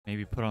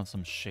maybe put on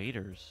some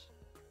shaders.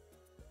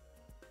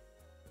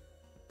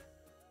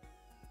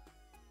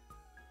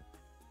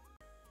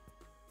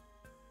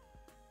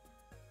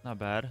 Not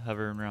bad.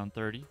 Hovering around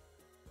 30,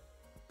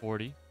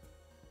 40.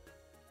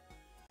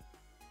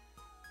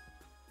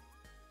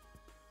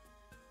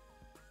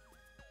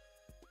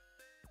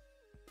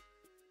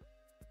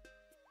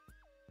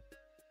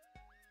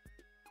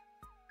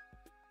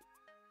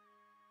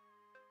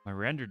 My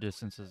render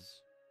distance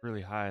is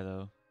really high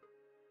though.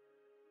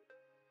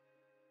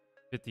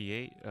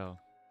 58. Oh,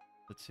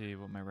 let's see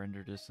what my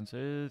render distance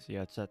is.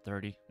 Yeah, it's at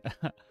 30.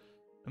 Let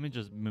me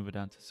just move it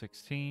down to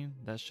 16.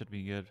 That should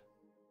be good,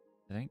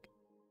 I think.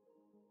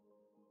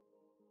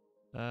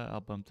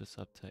 I'll bump this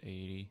up to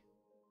 80.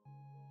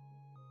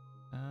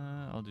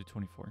 I'll do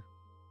 24.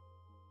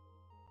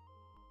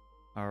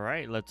 All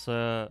right, let's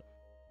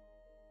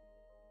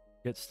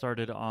get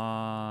started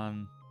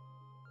on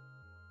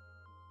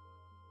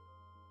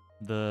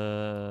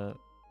the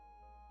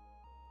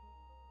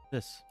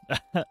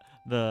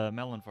the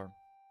melon farm.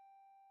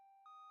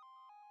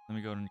 Let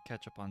me go and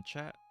catch up on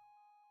chat.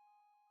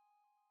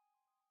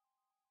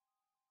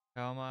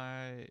 How am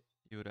I?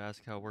 You would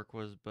ask how work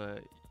was,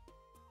 but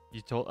I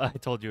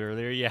told you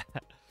earlier. Yeah.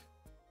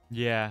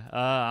 Yeah,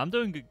 I'm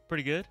doing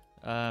pretty good.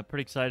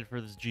 Pretty excited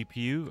for this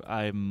GPU.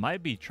 I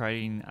might be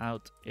trying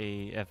out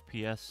a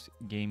FPS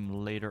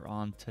game later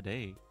on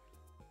today.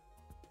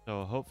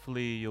 So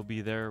hopefully you'll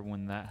be there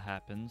when that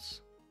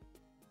happens.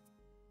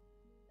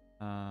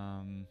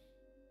 One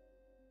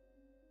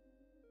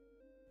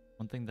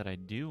thing that I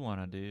do want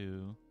to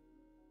do.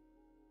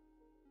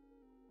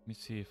 Let me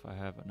see if I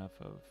have enough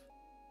of.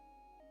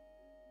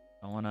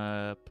 I want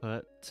to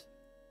put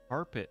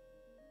carpet.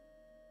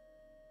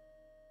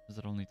 Is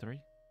it only 3? I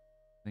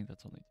think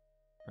that's only 2,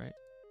 right?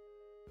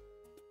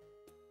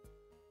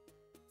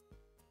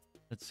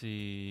 Let's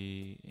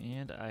see.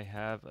 And I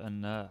have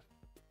enough.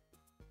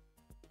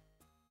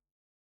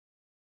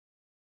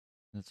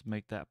 Let's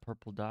make that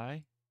purple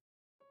dye.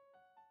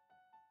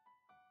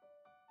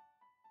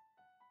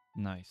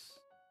 Nice.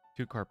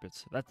 2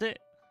 carpets. That's it.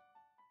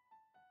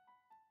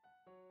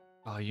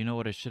 Oh, you know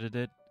what I should have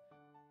did?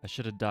 I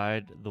should have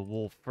dyed the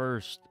wool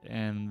first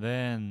and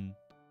then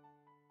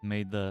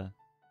made the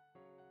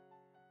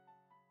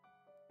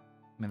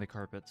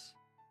carpets.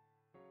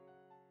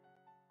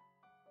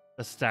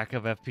 A stack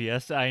of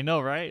FPS. I know,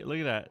 right? Look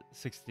at that.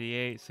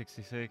 68,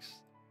 66.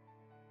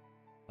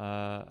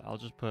 I'll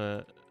just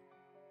put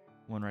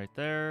one right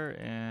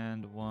there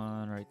and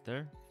one right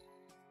there.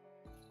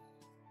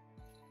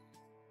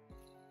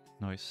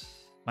 Nice.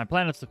 My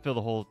plan is to fill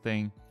the whole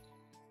thing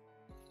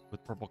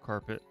with purple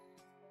carpet.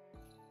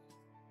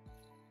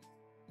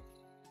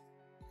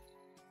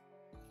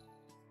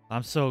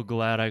 I'm so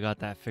glad I got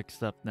that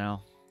fixed up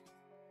now.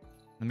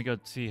 Let me go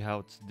see how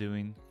it's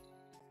doing.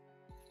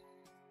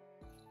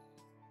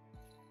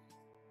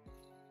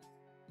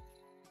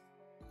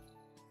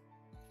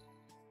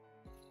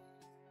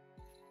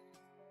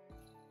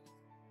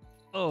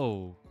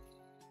 Oh.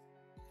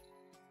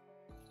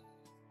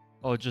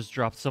 Oh, it just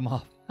dropped some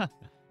off.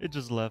 It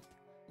just left.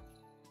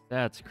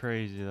 That's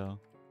crazy, though.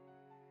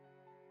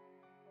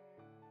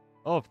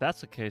 Oh, if that's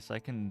the case, I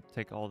can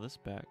take all this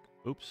back.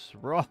 Oops,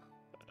 wrong.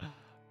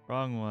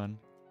 Wrong one.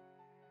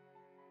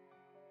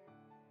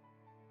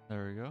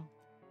 There we go.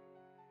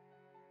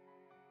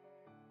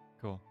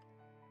 Cool.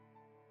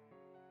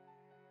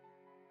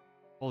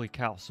 Holy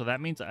cow. So that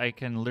means I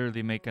can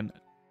literally make a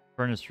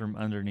furnace room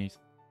underneath.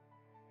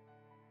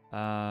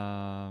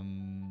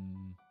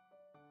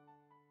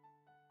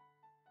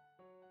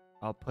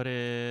 I'll put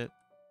it...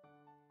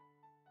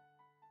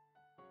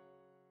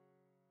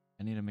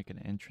 I need to make an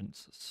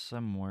entrance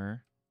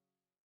somewhere.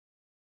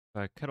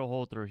 If I cut a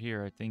hole through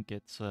here, I think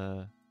it's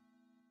one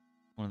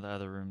of the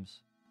other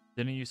rooms.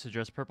 Didn't you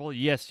suggest purple?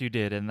 Yes, you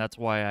did, and that's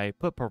why I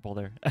put purple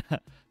there.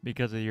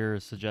 Because of your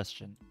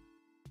suggestion.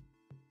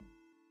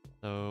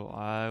 So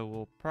I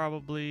will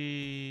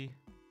probably...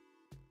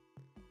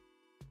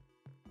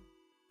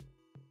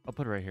 I'll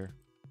put it right here.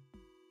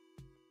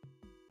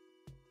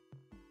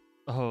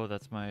 Oh,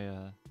 that's my...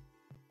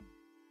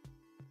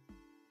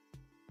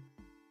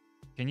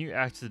 Can you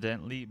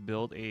accidentally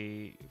build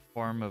a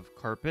farm of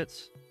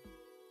carpets?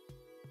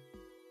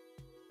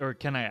 Or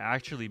can I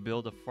actually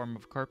build a farm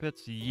of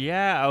carpets?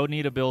 Yeah, I would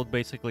need to build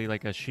basically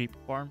like a sheep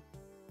farm.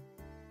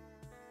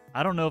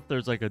 I don't know if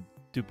there's like a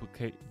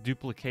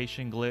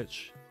duplication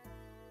glitch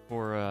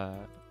for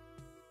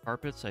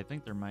carpets. I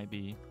think there might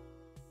be.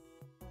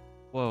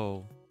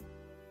 Whoa.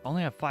 I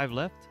only have 5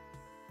 left?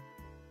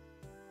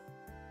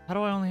 How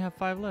do I only have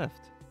 5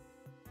 left?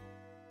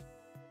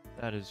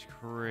 That is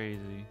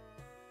crazy.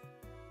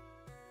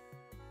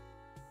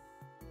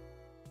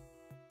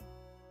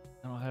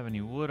 I don't have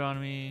any wood on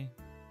me.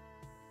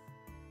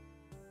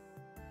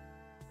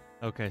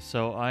 Okay,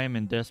 so I am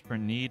in desperate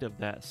need of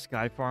that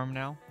sky farm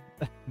now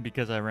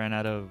because I ran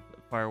out of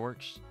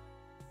fireworks.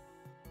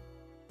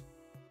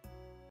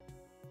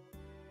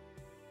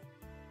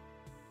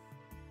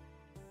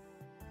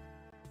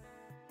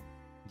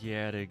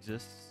 Yeah, it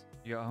exists.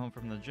 You got home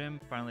from the gym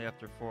finally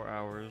after 4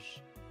 hours.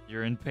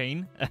 You're in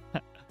pain?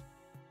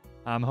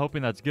 I'm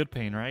hoping that's good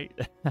pain, right?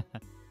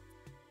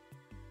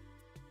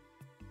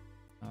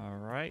 All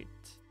right.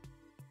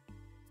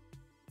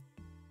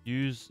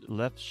 Use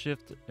left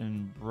shift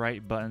and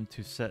right button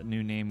to set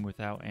new name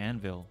without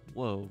anvil.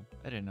 Whoa,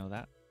 I didn't know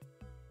that.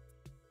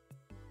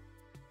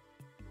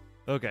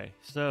 Okay,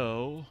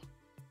 so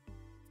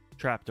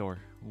trapdoor,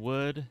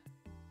 wood,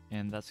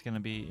 and that's gonna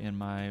be in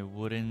my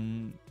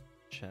wooden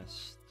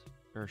chest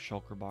or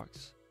shulker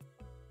box.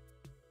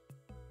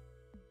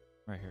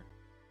 Right here.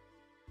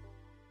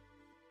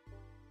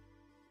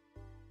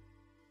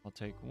 I'll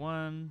take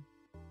one.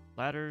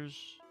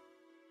 Ladders.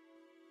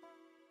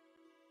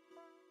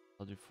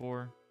 I'll do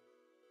 4.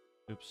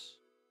 Oops.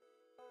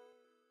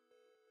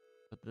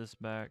 Put this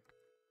back.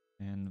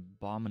 And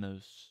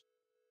Bominos.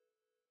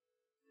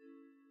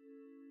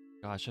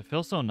 Gosh, it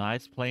feels so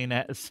nice playing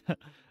at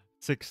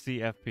 60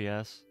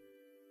 FPS.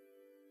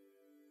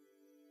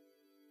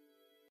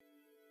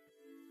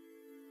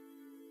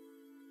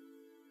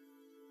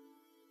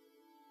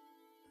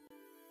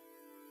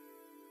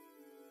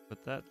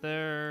 Put that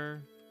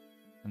there.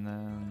 And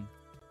then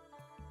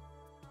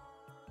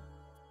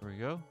there we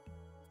go.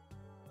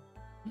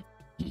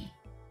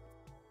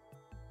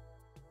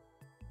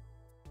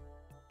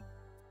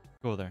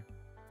 Go there.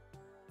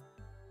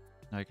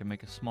 Now I can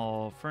make a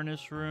small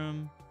furnace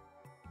room.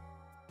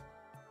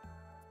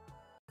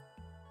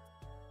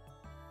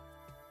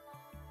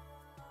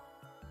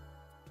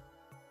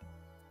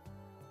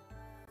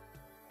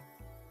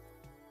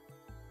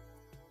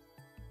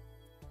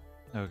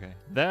 Okay,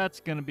 that's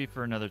gonna be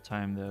for another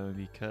time though,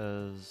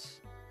 because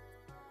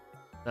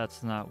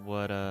that's not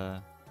what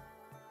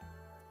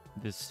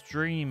this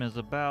stream is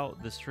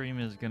about. This stream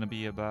is gonna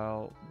be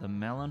about the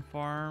melon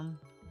farm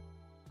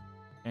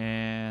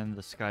and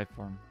the sky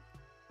farm.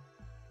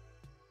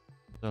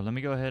 So let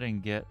me go ahead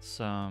and get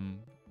some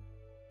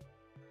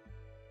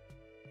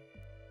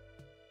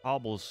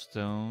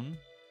cobblestone,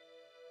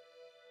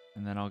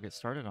 and then I'll get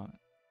started on it.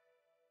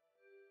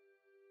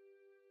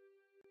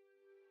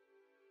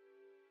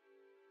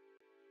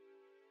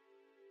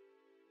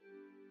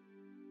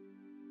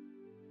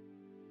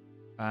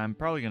 I'm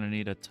probably going to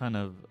need a ton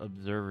of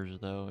observers,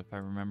 though, if I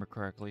remember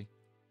correctly.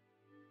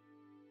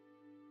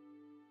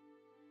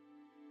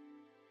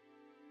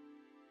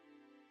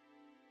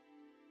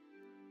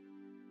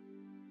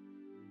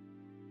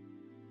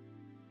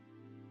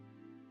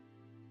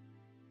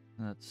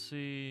 Let's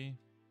see.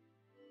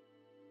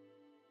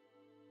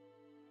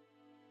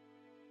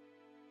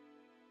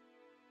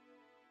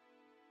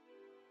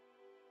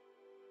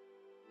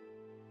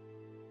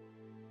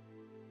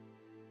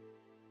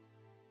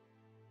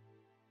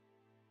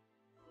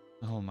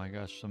 Oh my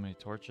gosh, so many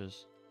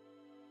torches.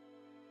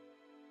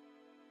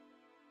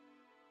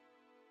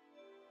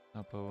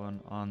 I'll put one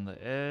on the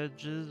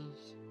edges,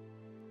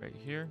 right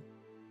here.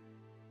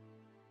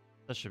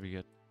 That should be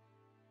good.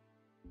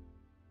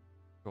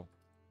 Cool.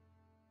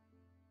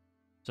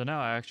 So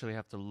now I actually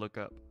have to look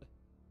up.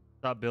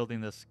 Stop building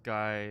the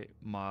sky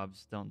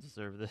mobs don't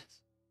deserve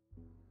this.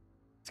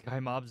 Sky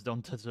mobs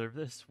don't deserve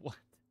this? What?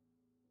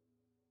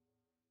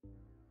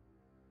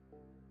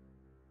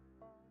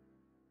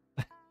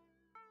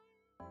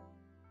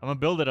 I'm gonna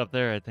build it up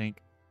there, I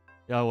think.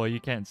 Yeah, well, you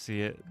can't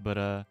see it,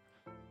 but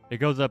it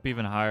goes up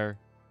even higher.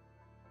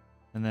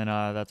 And then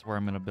that's where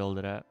I'm gonna build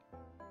it at.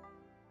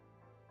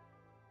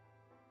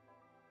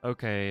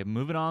 Okay,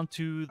 moving on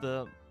to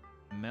the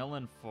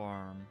melon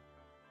farm.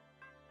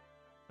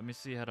 Let me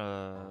see how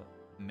to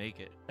make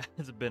it.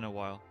 It's been a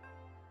while.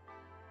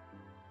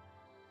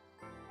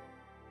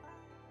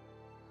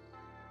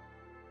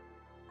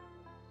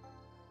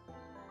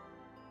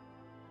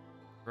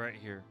 Right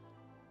here.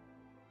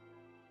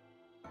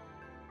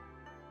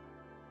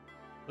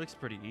 Looks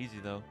pretty easy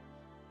though.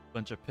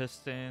 Bunch of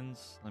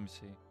pistons. Let me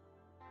see.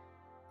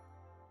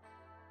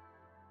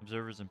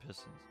 Observers and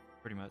pistons.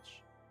 Pretty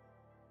much.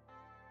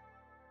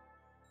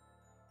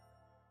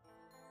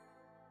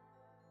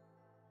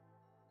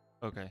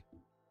 Okay.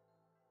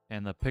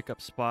 And the pickup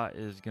spot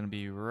is going to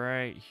be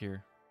right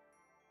here.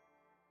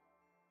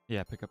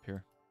 Yeah, pick up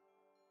here.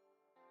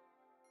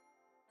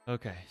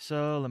 Okay,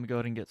 so let me go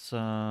ahead and get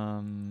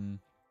some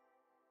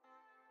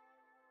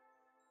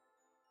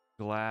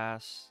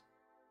glass.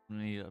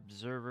 I need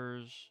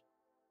observers.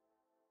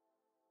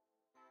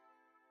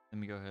 Let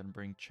me go ahead and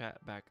bring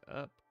chat back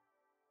up.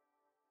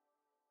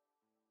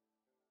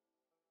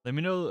 Let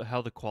me know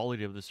how the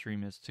quality of the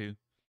stream is too.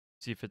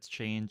 See if it's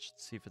changed,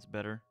 see if it's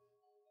better.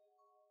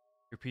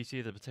 Your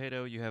PC, the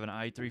potato, you have an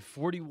i3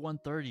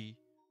 4130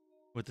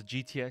 with the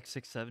GTX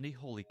 670.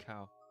 Holy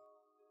cow.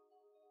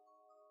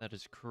 That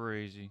is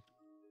crazy.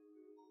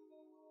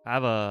 I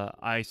have a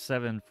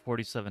i7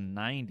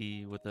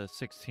 4790 with a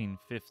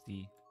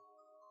 1650.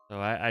 So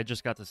I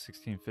just got the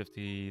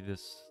 1650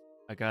 this.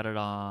 I got it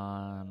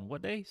on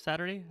what day?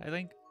 Saturday, I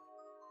think.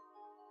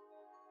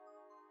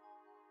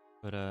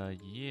 But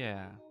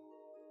yeah.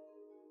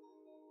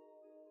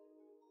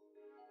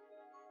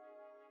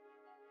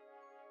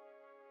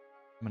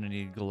 I'm gonna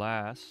need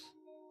glass.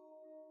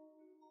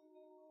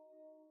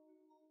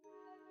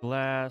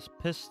 Glass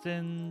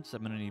pistons.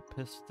 I'm gonna need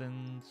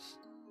pistons.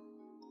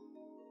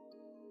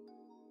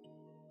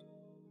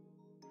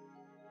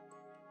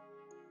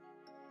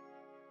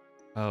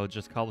 Oh,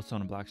 just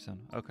cobblestone and blackstone.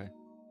 Okay,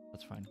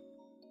 that's fine.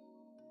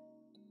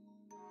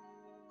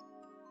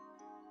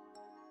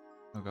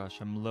 Oh gosh,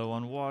 I'm low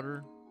on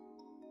water.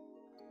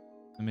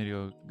 Let me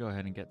go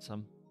ahead and get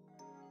some.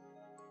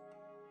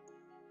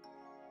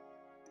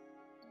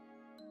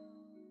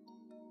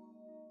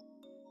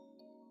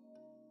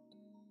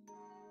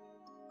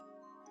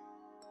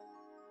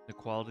 The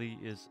quality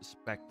is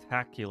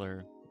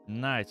spectacular.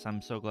 Nice.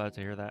 I'm so glad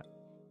to hear that.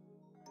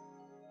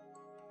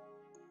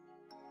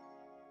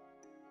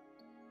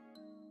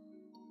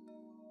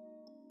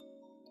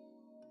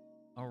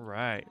 All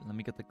right, let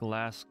me get the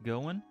glass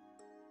going.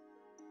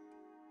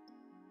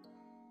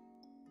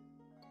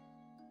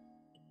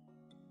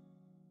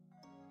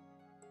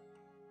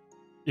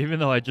 Even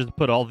though I just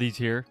put all these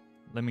here,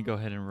 let me go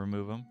ahead and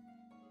remove them.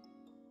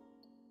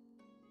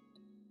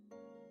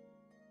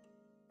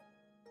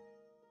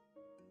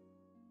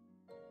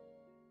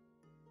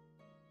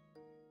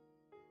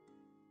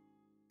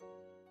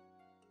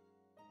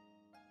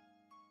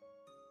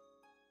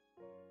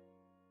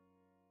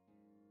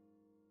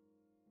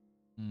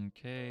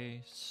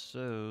 Okay,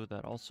 so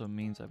that also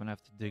means I'm gonna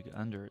have to dig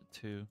under it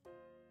too.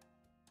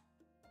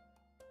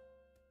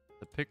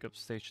 The pickup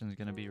station is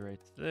gonna be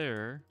right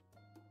there.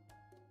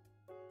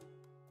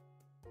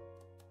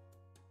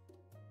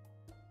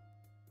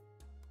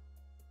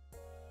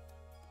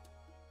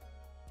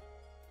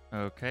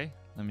 Okay,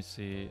 let me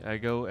see. I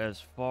go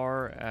as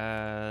far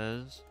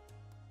as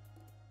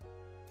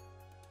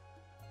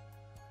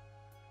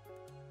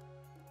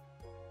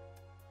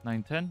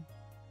 910.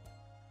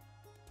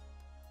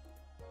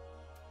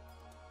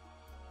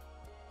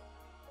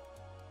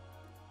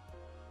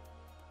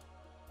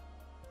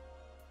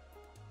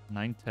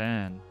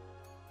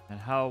 And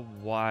how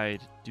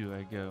wide do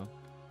I go?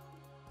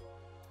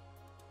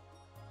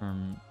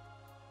 From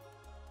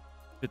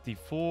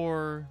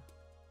 54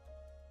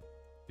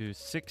 to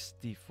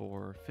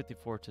 64.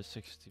 54 to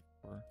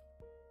 64.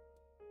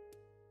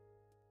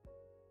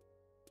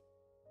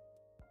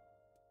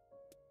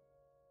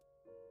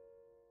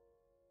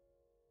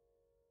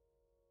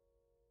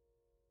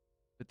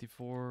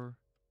 $54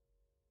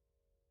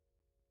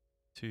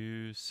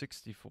 to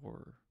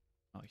 64.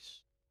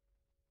 Nice.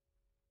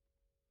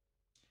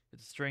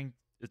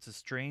 It's a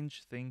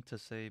strange thing to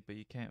say, but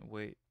you can't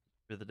wait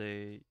for the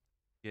day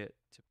you get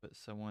to put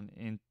someone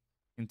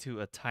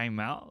into a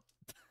timeout.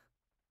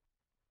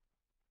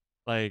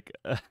 Like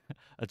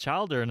a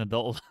child or an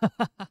adult.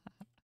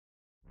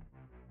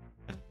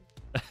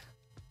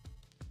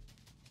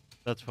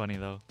 That's funny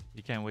though.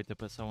 You can't wait to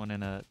put someone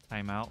in a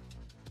timeout.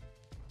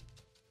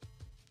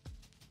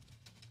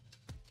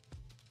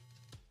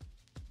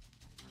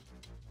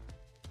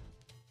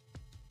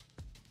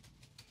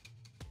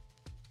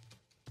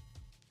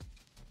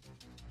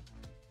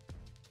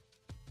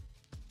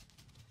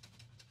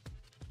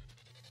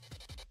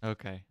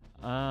 Okay.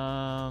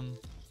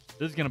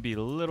 This is gonna be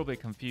a little bit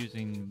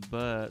confusing,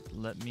 but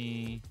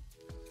I'm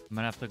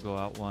gonna have to go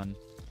out one.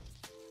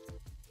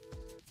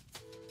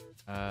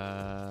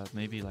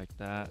 Maybe like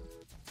that.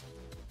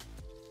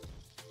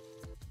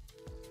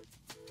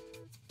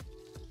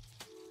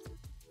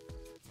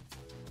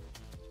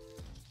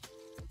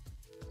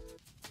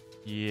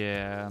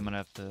 Yeah, I'm gonna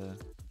have to,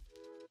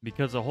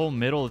 because the whole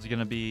middle is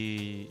gonna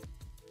be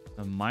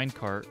a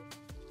minecart.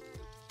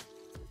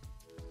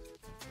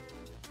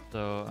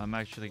 So I'm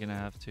actually gonna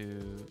have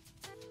to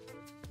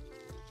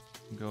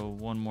go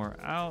one more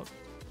out.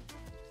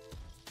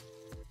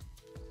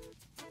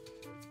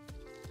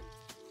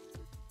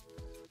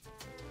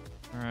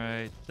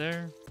 Right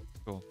there.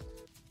 Cool.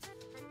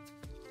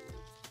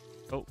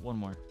 Oh, one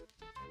more.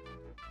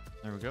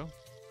 There we go.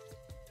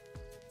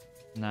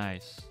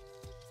 Nice.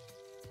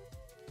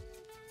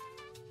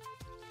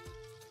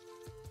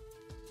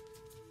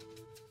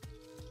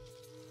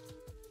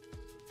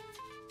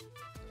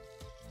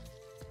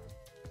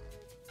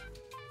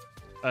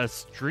 A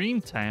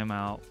stream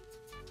timeout.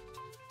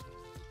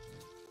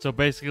 So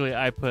basically,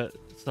 I put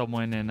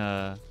someone in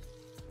a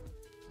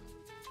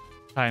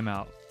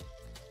timeout.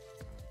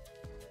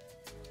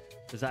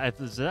 Is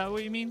that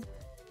what you mean?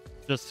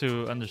 Just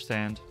to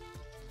understand.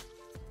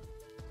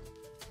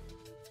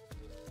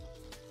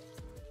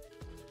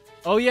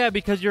 Oh yeah,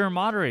 because you're a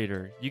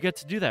moderator. You get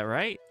to do that,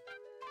 right?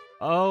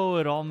 Oh,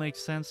 it all makes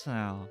sense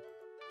now.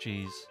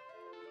 Jeez.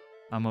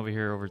 I'm over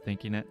here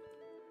overthinking it.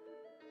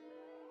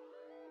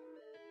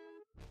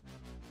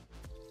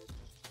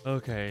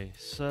 Okay,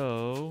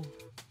 so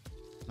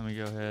let me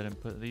go ahead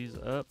and put these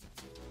up.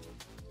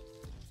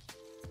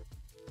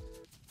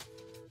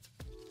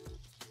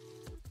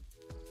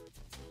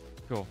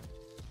 Cool.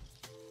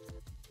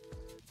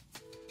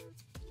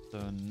 So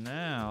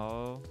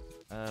now,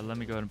 let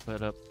me go ahead and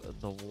put up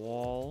the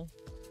wall.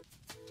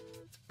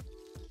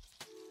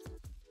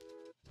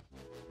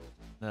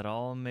 That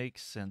all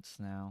makes sense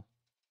now.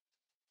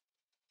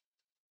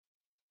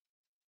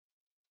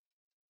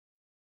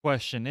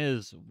 Question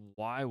is,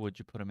 why would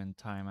you put them in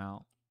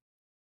timeout?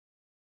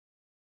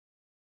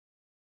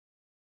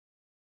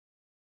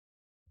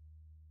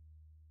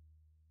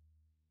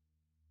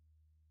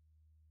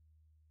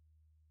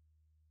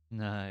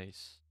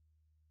 Nice.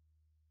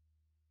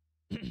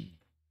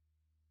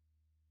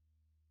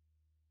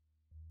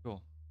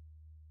 Cool.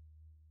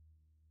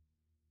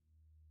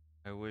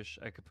 I wish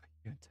I could put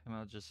you in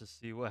timeout just to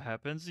see what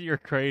happens. You're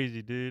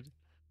crazy, dude.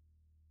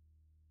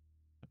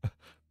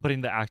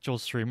 Putting the actual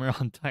streamer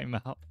on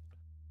timeout.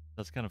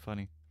 That's kind of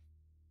funny.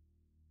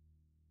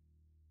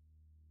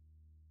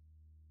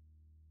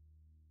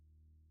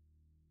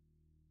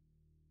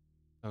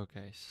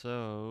 Okay,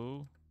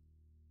 so...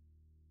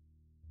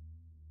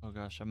 Oh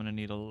gosh, I'm gonna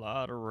need a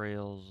lot of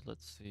rails.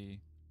 Let's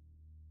see.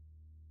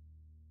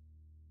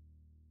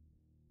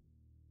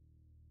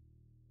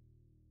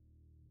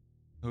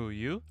 Who,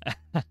 you?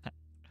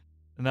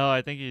 No,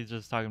 I think he's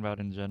just talking about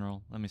in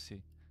general. Let me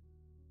see.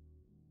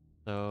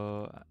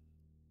 So,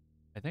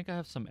 I think I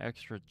have some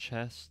extra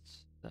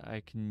chests that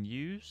I can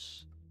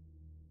use.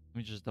 Let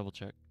me just double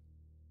check.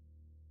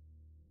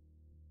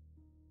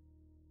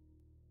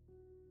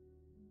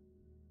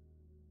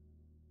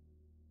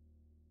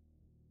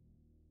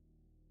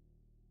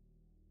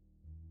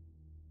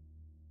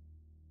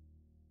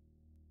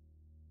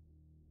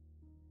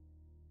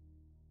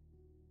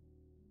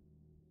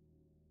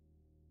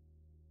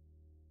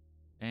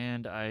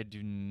 And I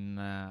do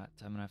not.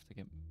 I'm gonna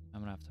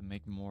have to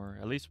make more.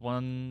 At least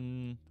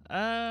one.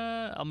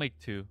 I'll make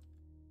two.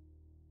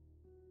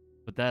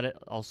 But that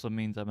also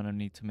means I'm gonna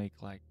need to make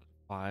like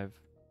 5.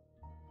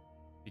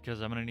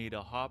 Because I'm gonna need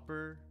a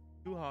hopper,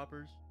 2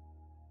 hoppers,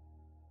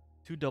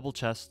 2 double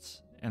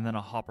chests, and then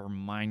a hopper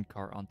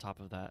minecart on top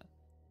of that.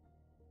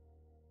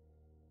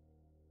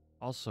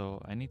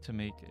 Also, I need to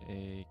make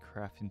a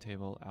crafting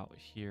table out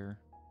here.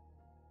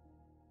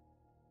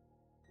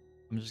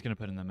 I'm just gonna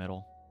put it in the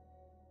middle.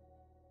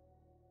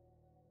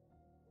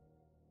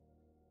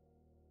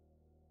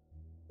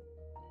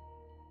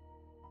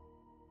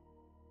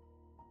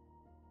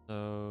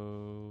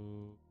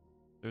 So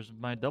there's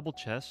my double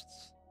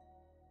chests.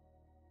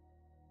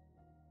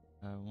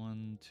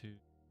 1, 2,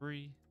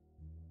 3,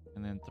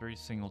 and then 3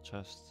 single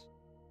chests.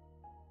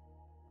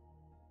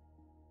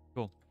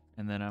 Cool.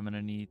 And then I'm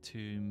gonna need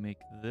to make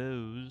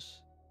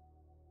those.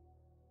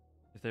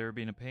 If they were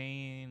being a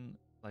pain,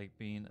 like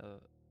being a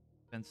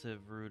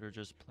expensive route or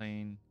just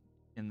plain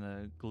in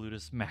the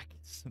gluteus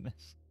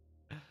maximus.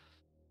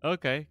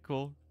 Okay,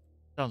 cool.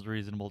 Sounds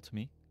reasonable to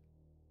me.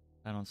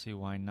 I don't see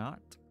why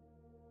not.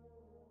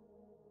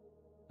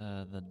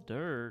 The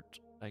dirt,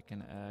 I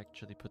can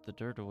actually put the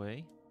dirt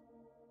away.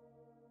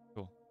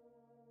 Cool.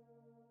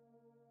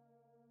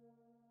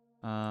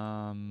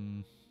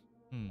 Um,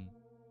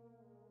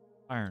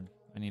 Iron.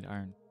 I need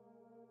iron.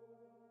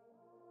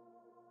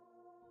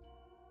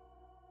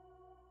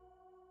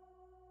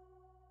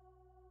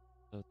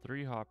 So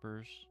 3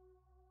 hoppers,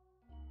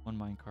 1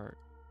 minecart,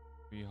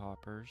 3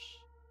 hoppers.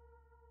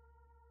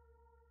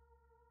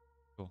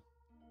 Cool.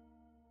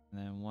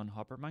 And then 1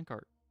 hopper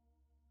minecart.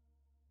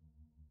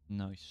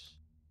 Nice.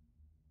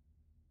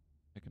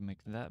 I can make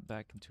that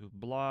back into a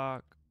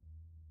block.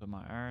 Put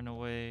my iron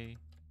away.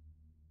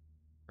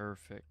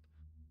 Perfect.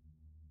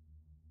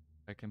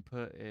 I can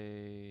put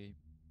a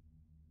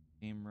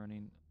game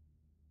running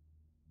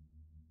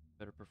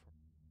better performance.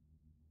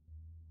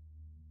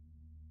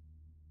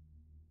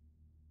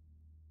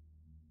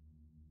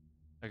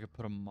 I could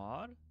put a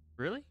mod?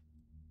 Really? Do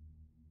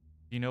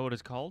you know what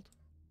it's called?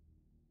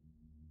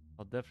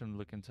 I'll definitely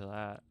look into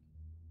that.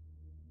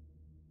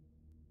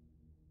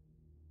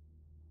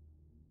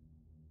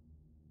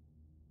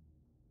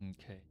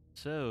 Okay,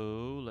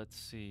 so let's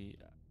see.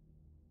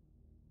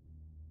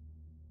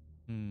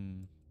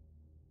 I'm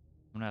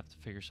gonna have to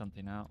figure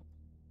something out.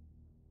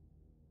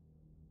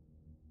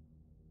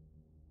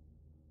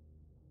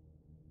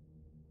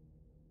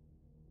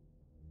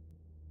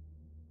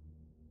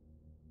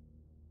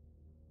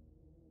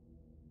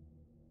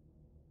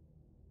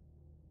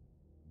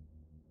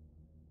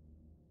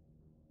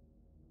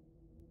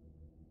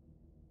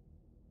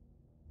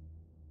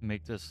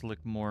 Make this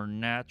look more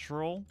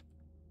natural.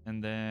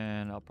 And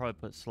then I'll probably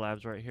put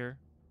slabs right here.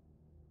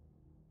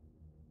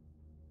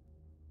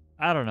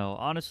 I don't know.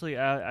 Honestly,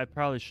 I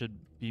probably should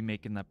be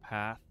making the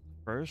path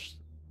first.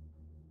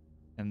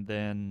 And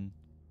then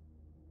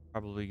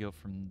probably go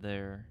from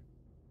there.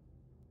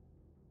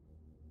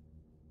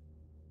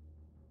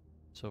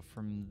 So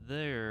from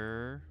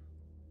there...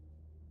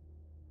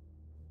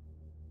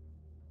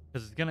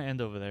 Because it's going to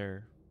end over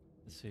there.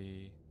 Let's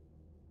see.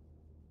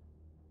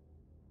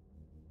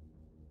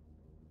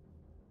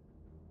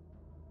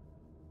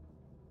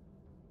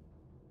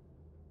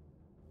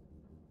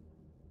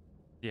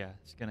 Yeah,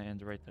 it's going to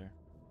end right there.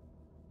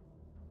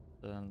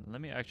 Then let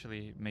me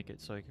actually make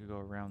it so I could go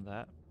around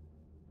that.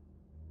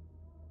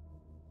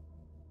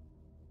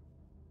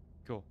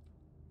 Cool.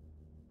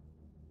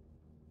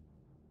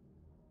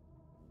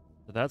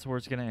 So that's where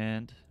it's going to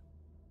end.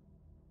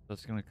 So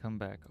it's going to come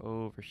back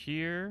over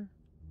here.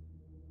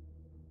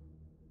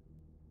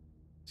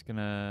 It's going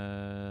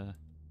to...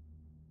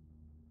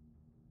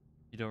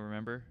 You don't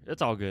remember?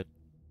 It's all good.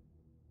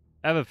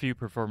 I have a few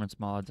performance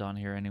mods on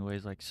here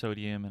anyways, like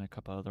sodium and a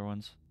couple other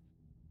ones.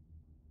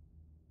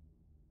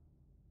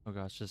 Oh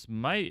gosh, this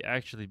might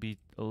actually be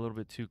a little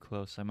bit too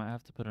close. I might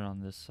have to put it on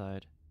this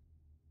side.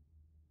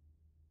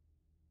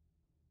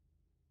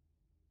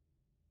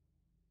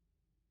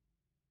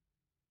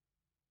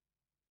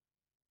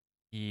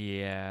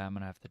 Yeah, I'm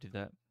gonna have to do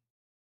that.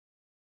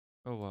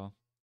 Oh well.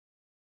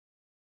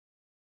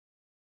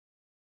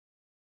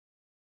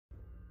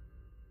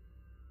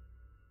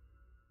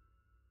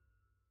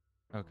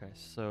 Okay,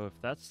 so if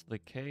that's the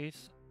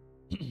case,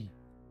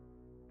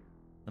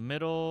 the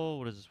middle,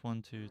 what is this?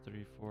 1, 2,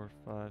 3, 4,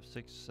 5,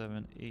 6,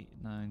 7, 8,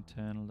 9,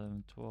 10,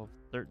 11, 12,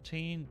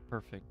 13.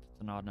 Perfect.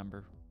 It's an odd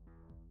number.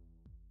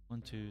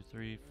 1, 2,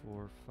 3,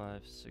 4,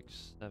 5,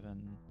 6,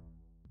 7.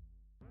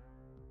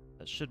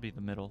 That should be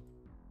the middle.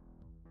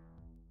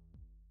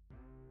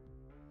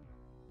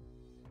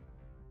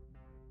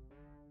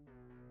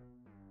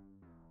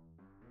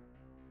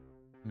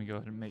 Let me go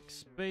ahead and make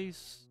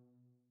space.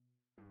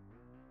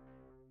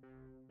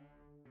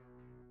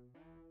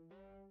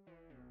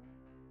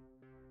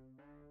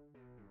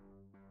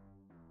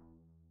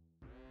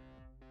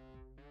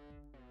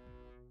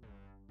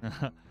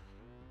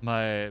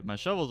 My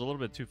shovel's a little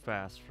bit too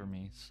fast for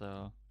me,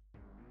 so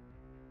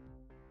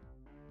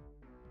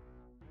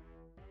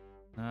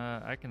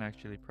I can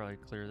actually probably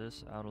clear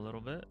this out a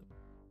little bit.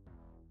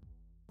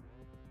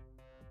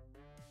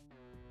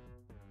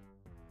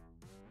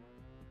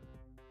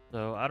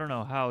 So I don't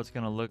know how it's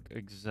gonna look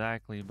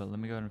exactly, but let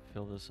me go ahead and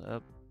fill this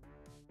up.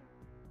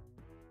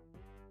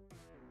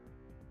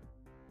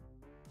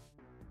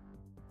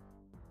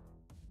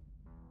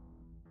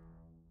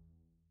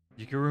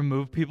 You can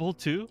remove people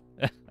too?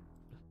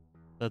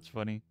 That's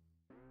funny.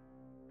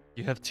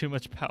 You have too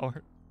much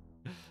power.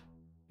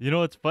 You know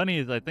what's funny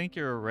is I think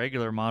you're a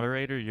regular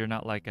moderator. You're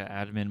not like an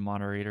admin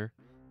moderator.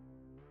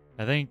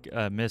 I think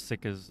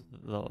Mystic is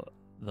the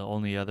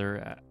only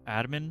other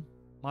admin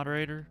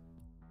moderator.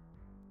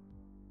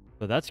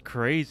 But that's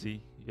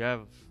crazy. You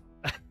have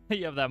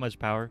you have that much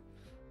power.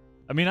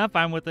 I mean, I'm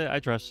fine with it. I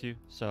trust you,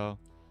 so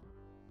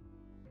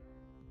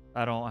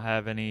I don't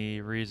have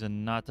any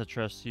reason not to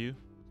trust you.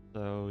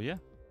 So yeah,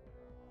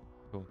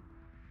 cool.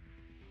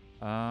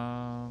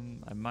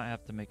 I might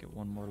have to make it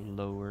one more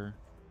lower.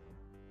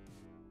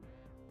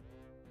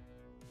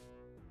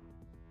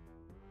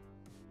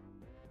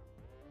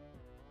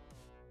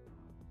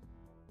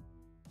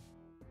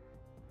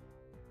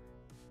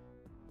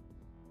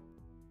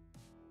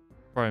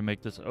 Probably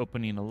make this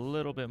opening a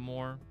little bit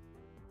more.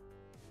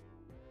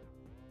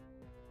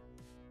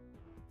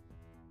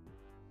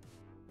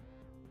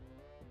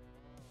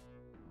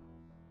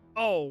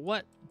 Oh,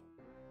 what?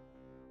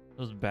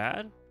 It was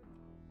bad?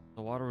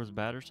 The water was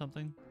bad or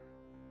something?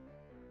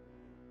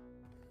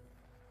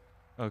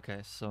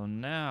 Okay, so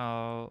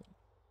now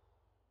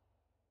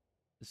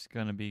it's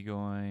gonna be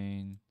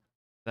going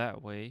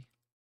that way.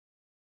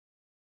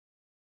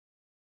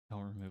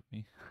 Don't remove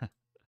me.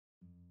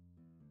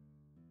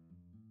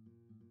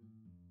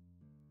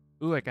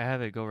 Ooh, I can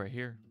have it go right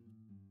here.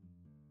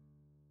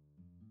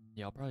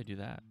 Yeah, I'll probably do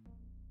that.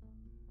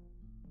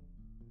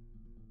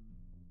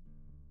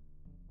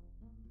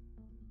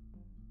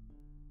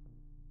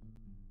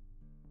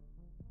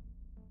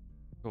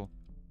 Cool.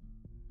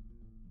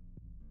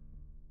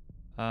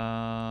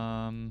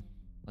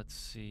 Let's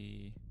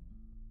see.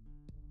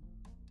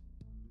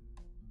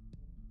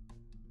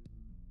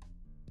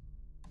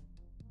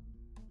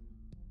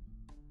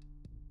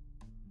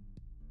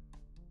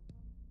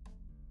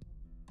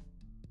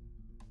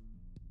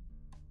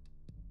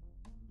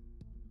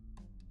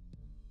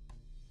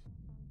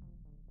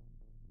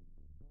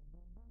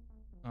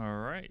 All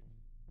right.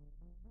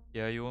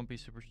 Yeah, you won't be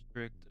super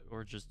strict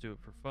or just do it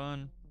for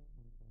fun.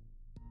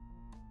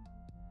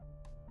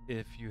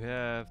 If you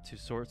have to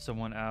sort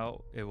someone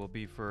out, it will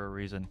be for a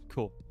reason.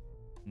 Cool.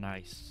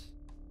 Nice.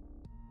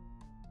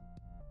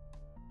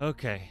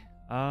 Okay.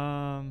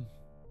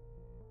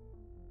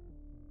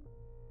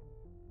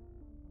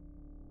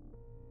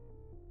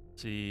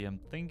 See, I'm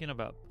thinking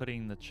about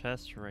putting the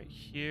chest right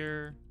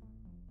here.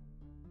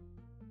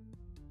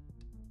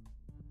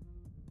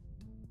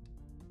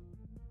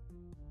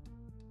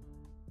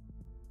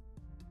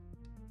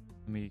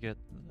 Let me get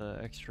the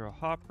extra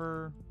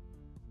hopper.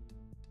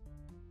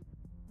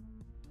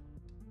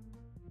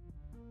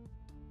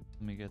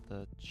 Let me get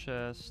the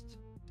chest.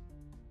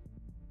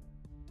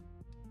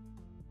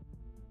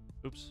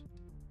 Oops.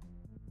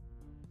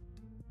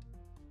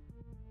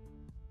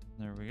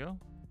 There we go.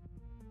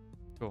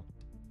 Cool.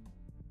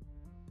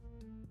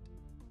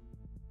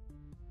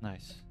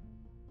 Nice.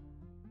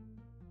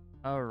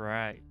 All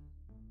right.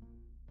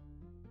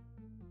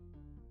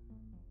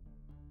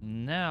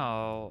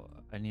 Now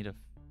I need to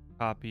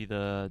copy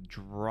the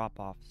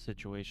drop-off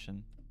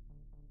situation.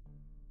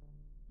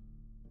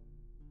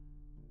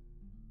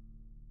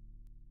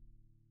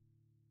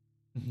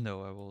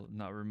 No, I will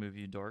not remove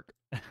you, dork.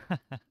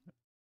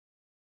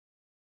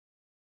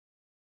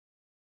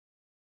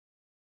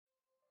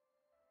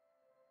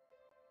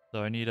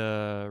 So I need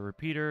a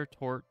repeater,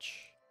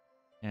 torch,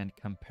 and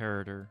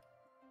comparator.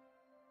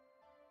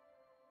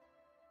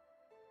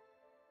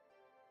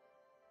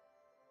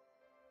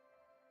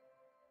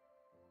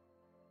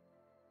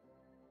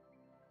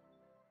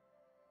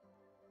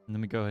 Let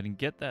me go ahead and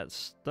get that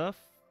stuff.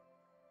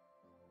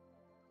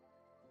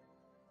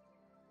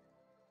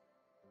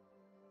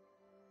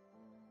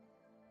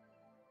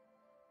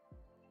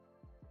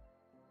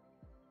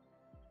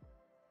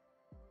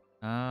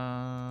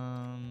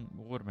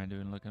 What am I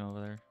doing looking over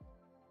there?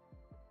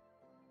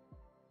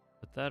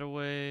 Put that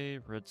away.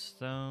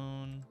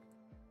 Redstone.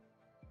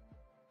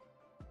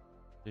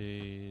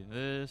 See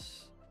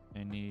this.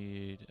 I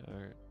need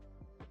a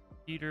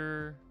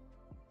heater.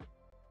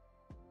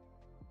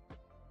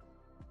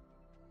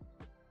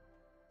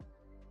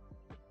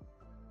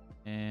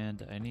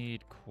 And I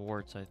need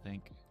quartz, I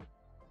think.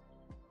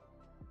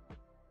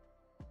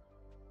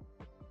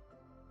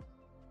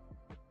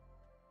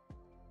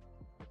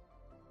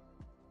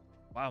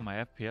 Wow,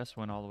 my FPS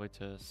went all the way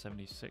to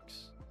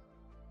 76.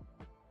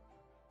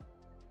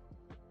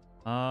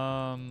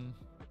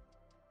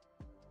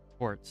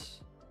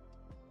 Quartz.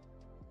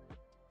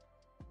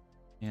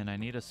 And I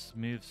need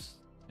smooth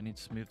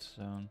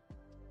stone.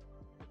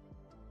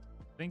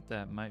 I think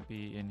that might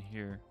be in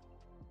here.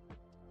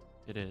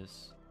 It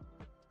is.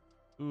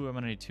 Ooh, I'm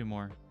gonna need 2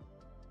 more.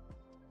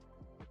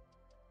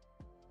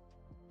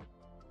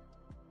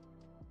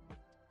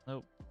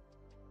 Nope.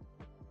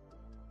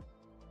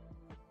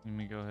 Let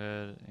me go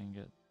ahead and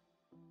get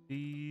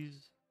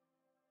these.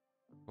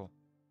 Cool.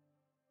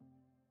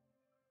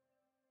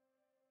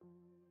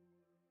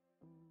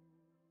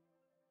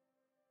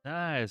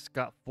 Nice.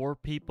 Got 4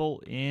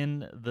 people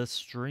in the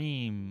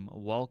stream.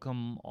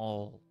 Welcome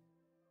all.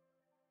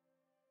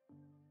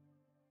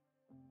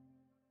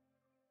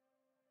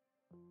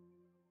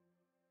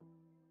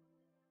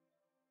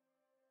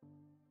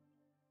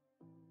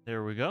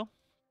 There we go.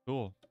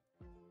 Cool.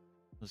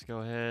 Let's go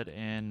ahead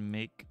and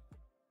make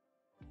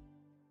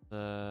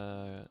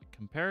the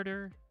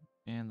comparator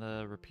and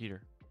the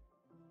repeater.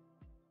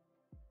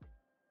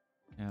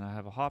 And I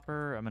have a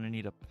hopper. I'm going to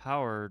need a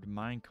powered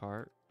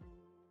minecart.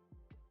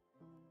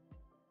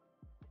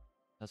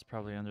 That's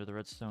probably under the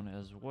redstone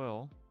as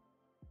well.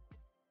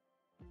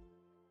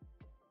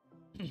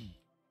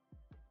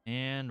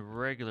 And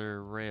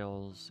regular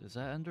rails. Is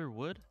that under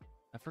wood?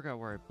 I forgot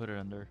where I put it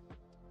under.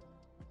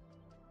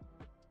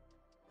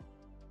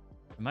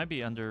 It might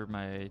be under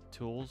my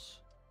tools.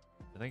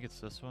 I think it's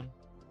this one.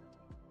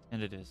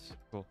 And it is.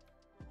 Cool.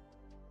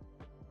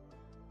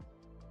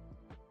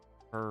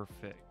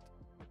 Perfect.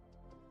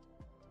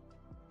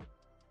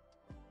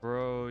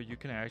 Bro, you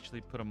can actually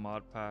put a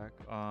mod pack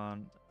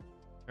on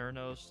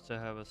Theranos to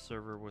have a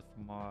server with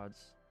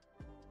mods.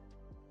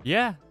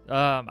 Yeah,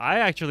 I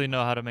actually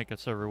know how to make a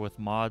server with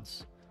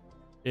mods.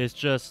 It's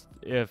just,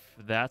 if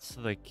that's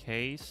the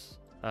case,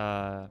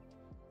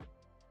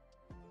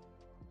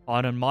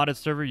 on a modded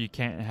server, you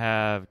can't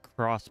have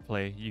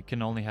crossplay. You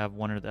can only have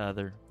one or the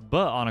other.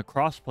 But on a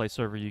crossplay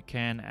server, you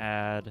can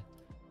add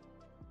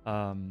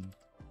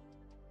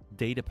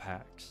data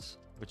packs,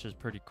 which is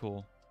pretty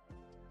cool.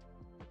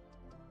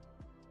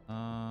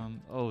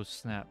 Oh,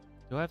 snap.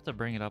 Do I have to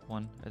bring it up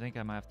one? I think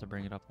I might have to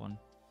bring it up one.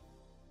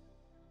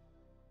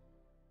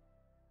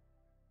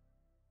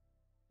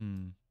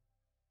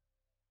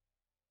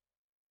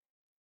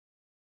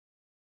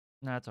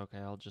 That's okay.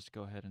 I'll just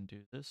go ahead and do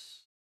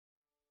this.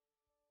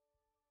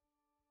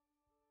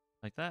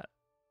 Like that.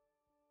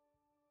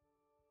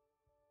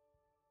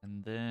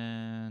 And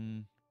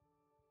then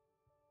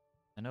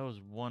I know it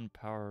was 1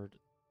 powered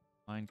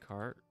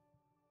minecart.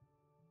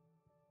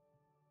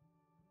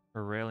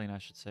 Or railing, I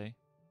should say.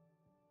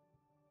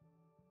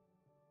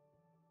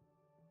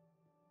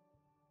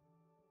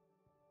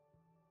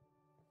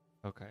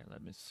 Okay,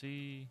 let me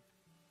see.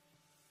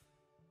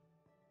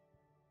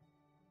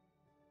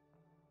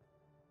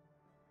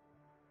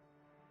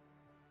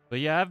 But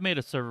yeah, I've made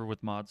a server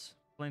with mods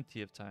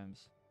plenty of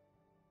times.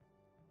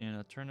 In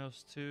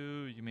Eternos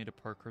 2, you made a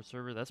parkour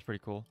server. That's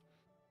pretty cool.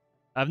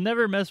 I've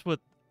never messed with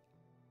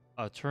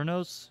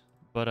Eternos,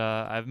 but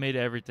I've made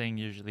everything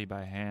usually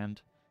by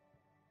hand.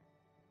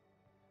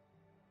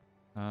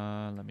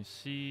 Let me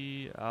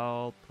see.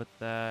 I'll put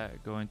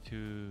that going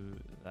to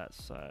that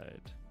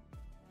side.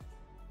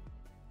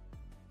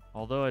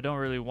 Although I don't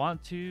really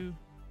want to.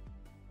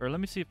 Or let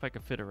me see if I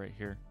can fit it right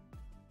here.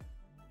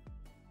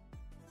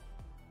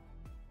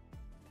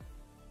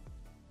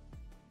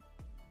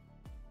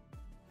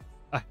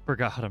 I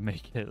forgot how to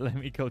make it. Let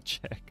me go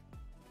check.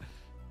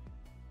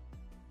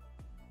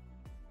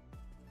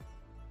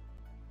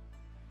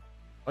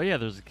 Oh yeah,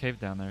 there's a cave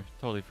down there.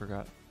 Totally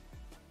forgot.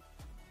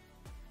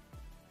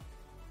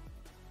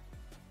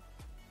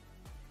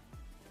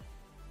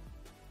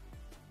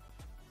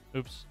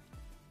 Oops.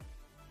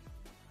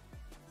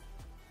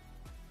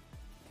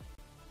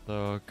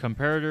 The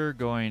comparator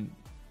going...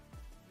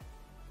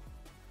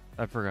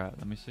 I forgot.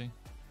 Let me see.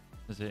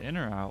 Is it in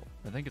or out?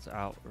 I think it's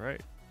out,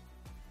 right?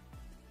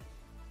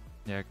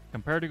 Yeah,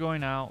 comparator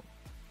going out.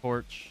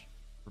 Torch.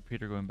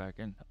 Repeater going back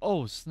in.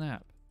 Oh,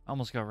 snap. I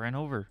almost got ran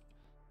over.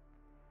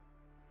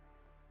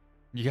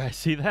 You guys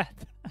see that?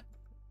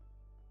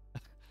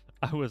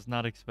 I was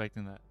not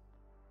expecting that.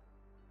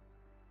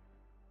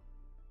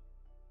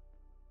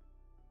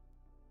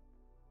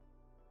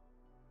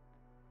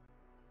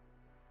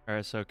 All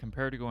right, so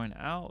compared to going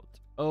out.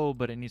 Oh,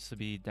 but it needs to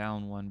be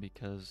down one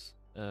because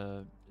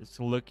it's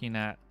looking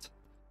at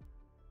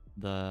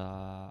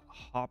the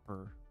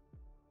hopper.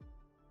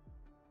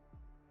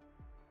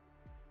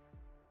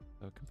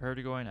 So compared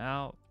to going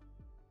out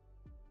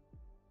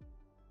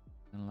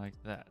and like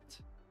that.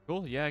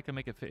 Cool. Yeah, I can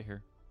make it fit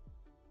here.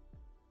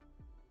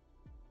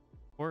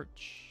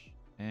 Torch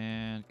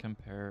and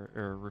compare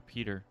or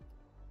repeater.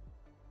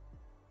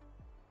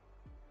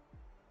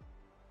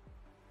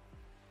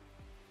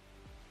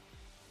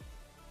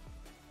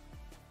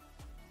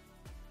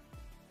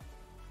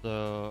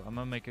 So I'm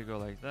gonna make it go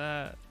like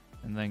that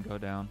and then go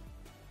down.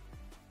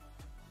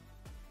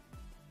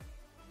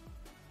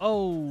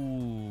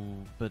 Oh,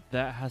 but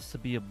that has to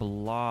be a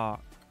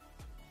block.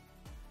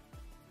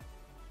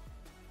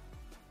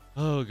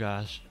 Oh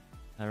gosh,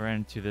 I ran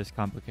into this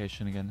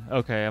complication again.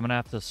 Okay, I'm gonna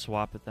have to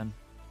swap it then.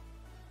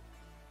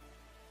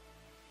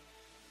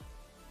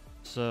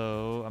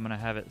 So I'm gonna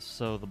have it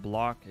so the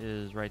block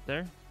is right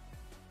there.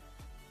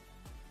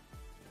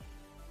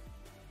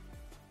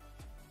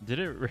 Did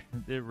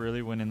it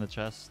really went in the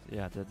chest?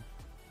 Yeah, it did.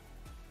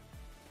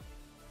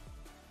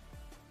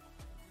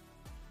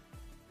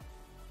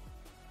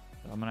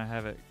 So I'm gonna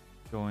have it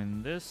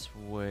going this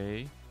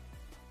way.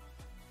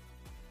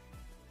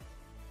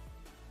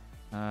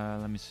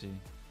 Let me see.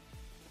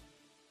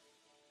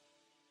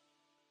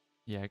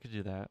 Yeah, I could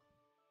do that.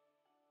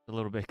 It's a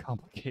little bit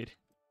complicated.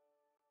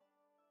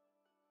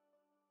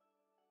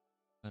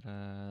 But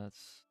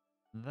that's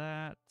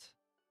that.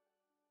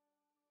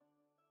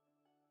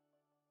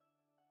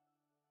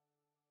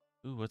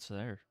 Ooh, what's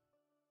there?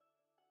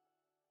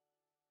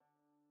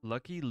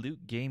 Lucky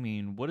Loot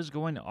Gaming. What is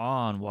going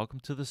on? Welcome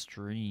to the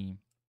stream.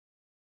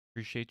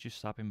 Appreciate you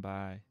stopping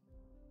by.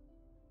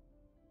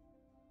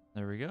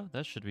 There we go.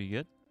 That should be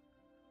good.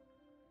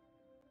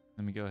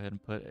 Let me go ahead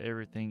and put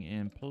everything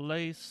in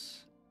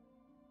place.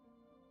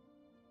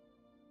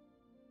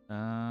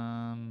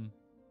 There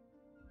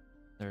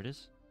it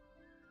is.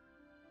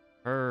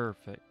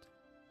 Perfect.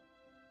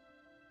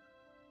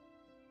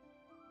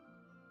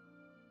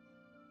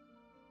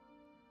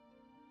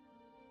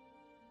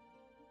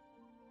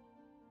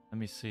 Let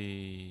me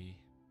see.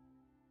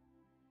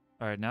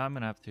 All right, now I'm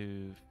gonna have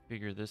to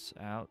figure this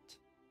out.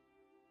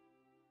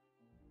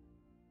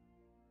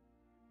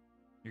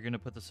 You're gonna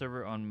put the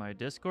server on my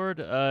Discord?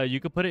 You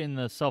could put it in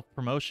the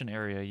self-promotion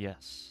area,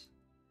 yes.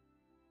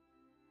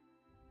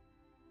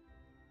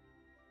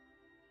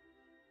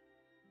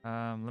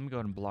 Let me go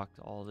ahead and block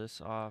all this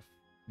off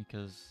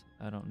because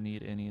I don't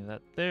need any of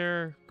that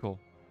there. Cool.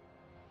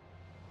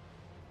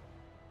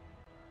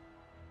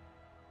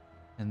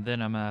 And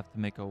then I'm gonna have to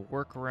make a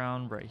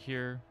workaround right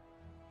here.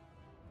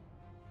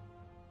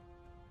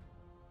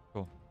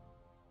 Cool.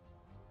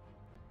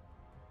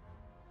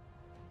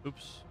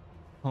 Oops.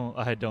 Oh,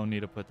 I don't need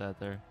to put that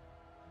there.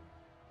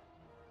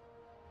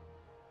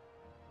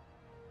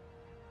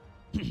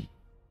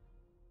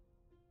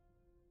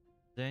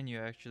 Then you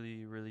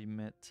actually really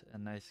met a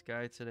nice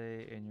guy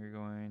today and you're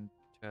going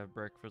to have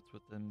breakfast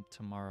with him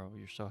tomorrow.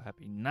 You're so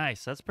happy.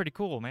 Nice. That's pretty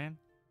cool, man.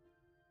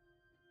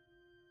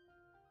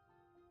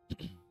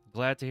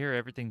 Glad to hear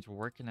everything's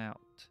working out.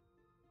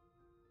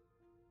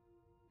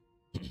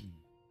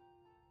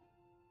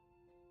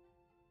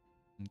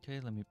 Okay,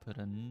 let me put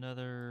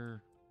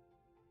another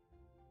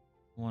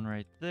one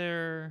right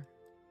there.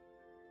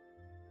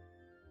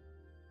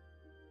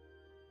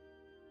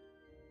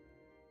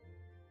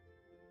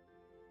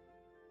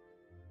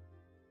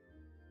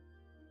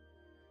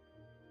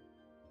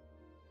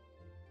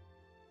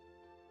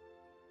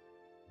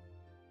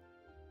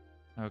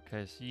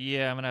 Okay, so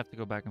yeah, I'm gonna have to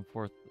go back and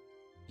forth.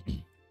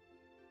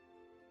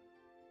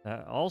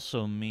 That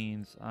also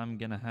means I'm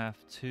gonna have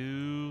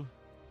to...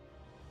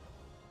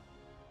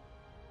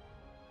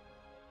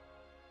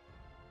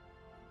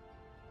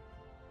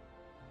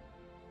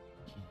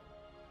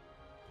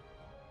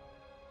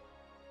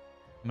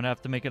 I'm gonna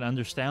have to make an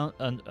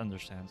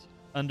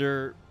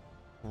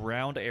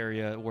underground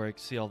area where I can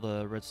see all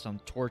the redstone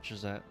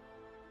torches at.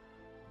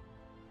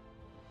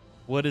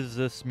 What is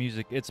this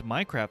music? It's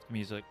Minecraft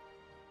music.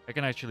 I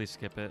can actually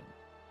skip it.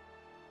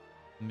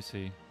 Let me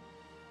see.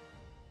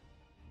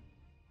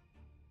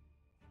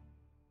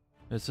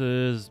 This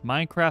is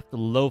Minecraft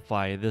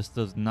Lo-Fi. This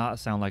does not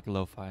sound like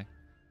Lo-Fi.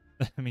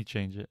 Let me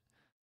change it.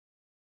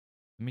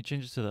 Let me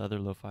change it to the other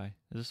Lo-Fi.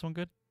 Is this one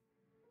good?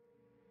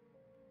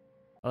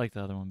 I like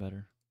the other one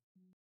better.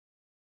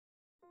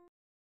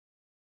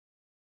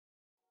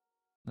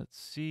 Let's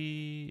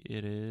see.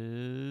 It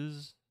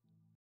is...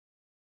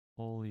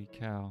 Holy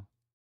cow.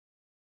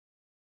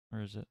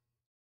 Where is it?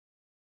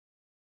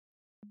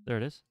 There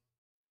it is.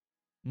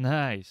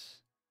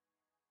 Nice.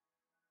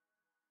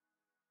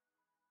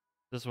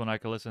 This one I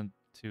could listen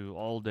to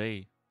all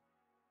day.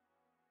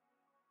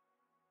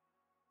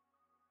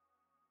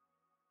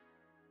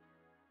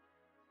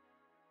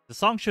 The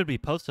song should be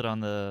posted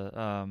on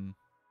the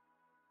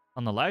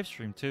live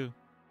stream too,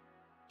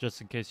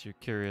 just in case you're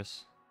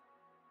curious.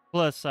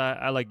 Plus,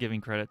 I like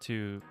giving credit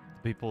to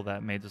the people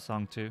that made the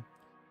song too.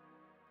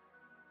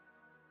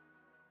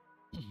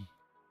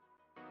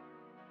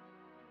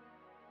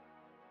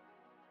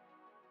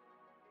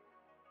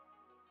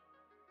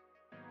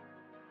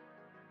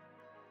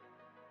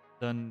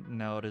 Done.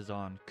 Now it is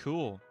on.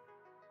 Cool.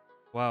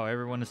 Wow,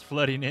 everyone is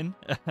flooding in.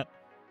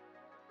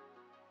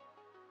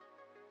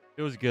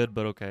 It was good,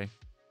 but okay.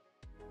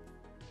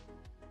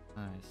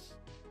 Nice.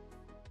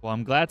 Well,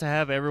 I'm glad to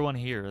have everyone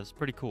here. It's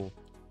pretty cool.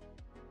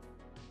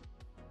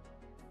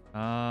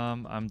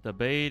 I'm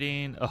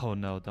debating. Oh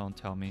no, don't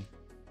tell me.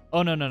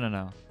 Oh no, no, no,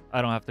 no.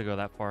 I don't have to go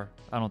that far.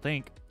 I don't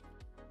think.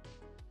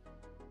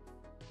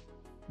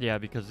 Yeah,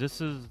 because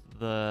this is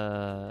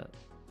the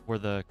where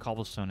the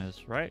cobblestone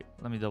is, right?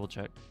 Let me double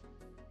check.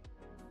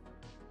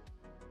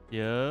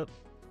 Yep.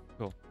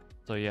 Cool.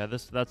 So yeah,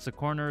 that's the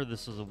corner.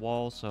 This is a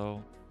wall,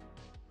 so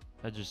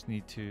I just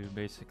need to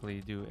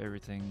basically do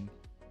everything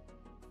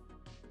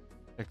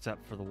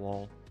except for the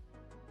wall.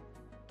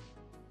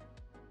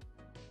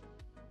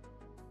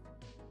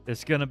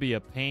 It's gonna be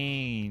a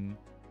pain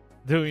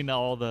doing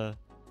all the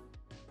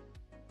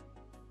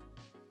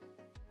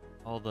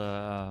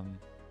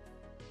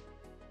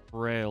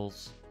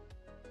rails.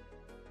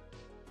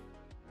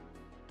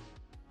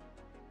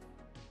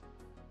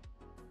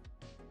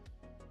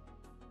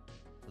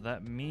 So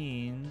that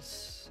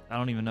means I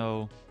don't even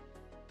know.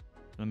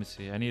 Let me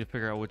see. I need to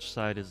figure out which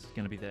side is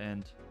gonna be the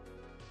end.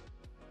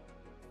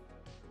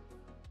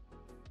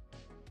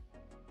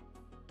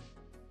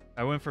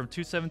 I went from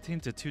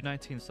 217 to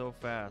 219 so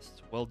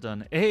fast. Well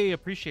done. Hey,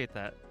 appreciate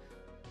that.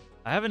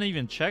 I haven't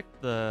even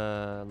checked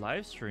the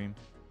live stream.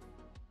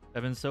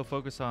 I've been so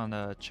focused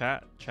on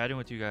chatting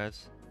with you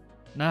guys.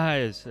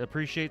 Nice.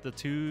 Appreciate the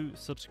 2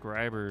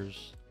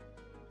 subscribers.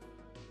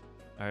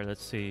 All right,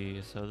 let's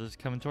see. So this is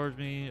coming towards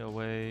me.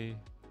 Away,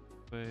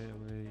 away,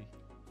 away.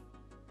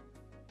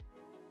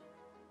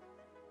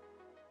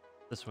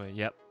 This way.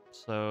 Yep.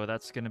 So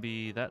that's gonna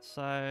be that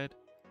side.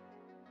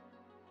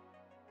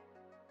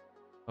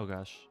 Oh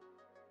gosh.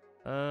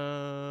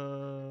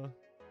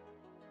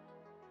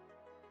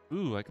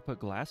 Ooh, I could put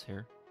glass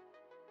here.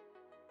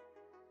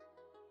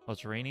 Oh,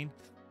 it's raining.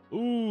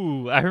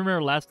 Ooh, I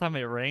remember last time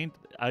it rained,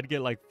 I'd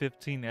get like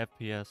 15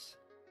 FPS.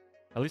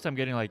 At least I'm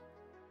getting like,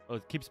 oh,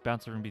 it keeps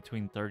bouncing in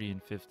between 30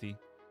 and 50.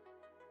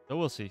 So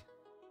we'll see.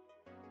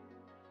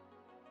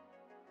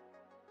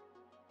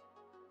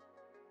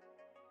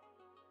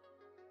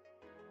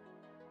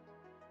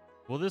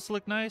 Will this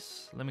look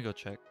nice? Let me go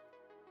check.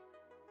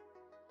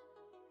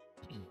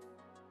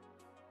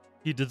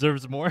 He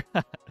deserves more.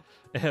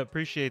 Yeah,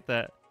 appreciate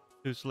that,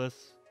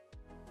 Useless.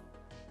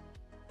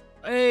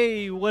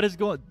 Hey, what is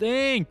going?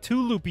 Dang,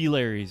 2 loopy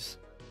Larrys.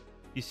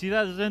 You see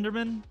that,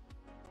 Zenderman?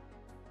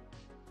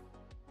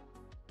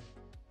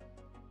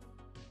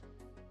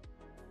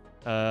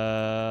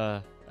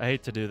 I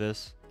hate to do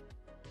this.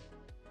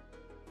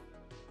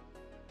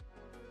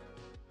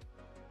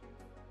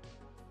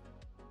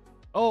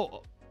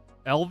 Oh,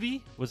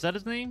 Elvie? Was that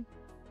his name?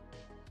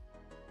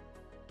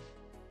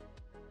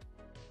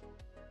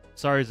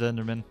 Sorry,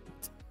 Zenderman.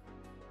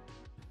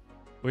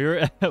 We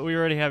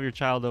already have your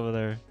child over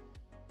there.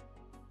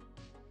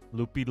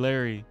 Loopy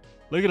Larry.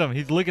 Look at him.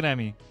 He's looking at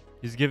me.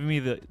 He's giving me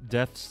the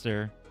death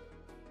stare.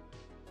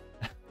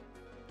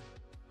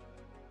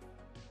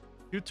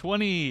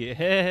 220.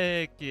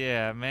 Heck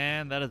yeah,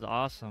 man. That is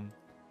awesome.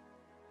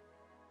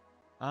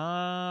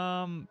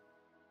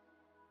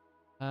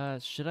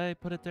 Should I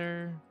put it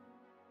there?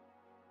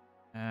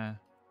 Yeah,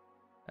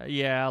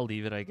 I'll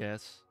leave it, I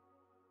guess.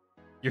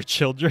 Your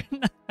children?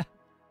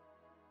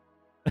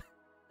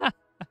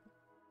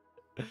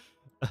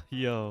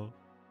 Yo.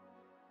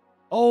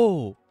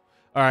 Oh.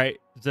 All right,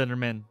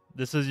 Zenderman.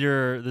 This is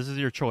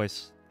your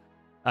choice.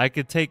 I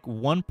could take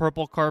 1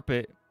 purple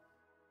carpet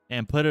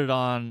and put it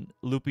on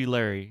Loopy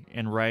Larry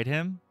and ride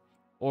him,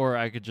 or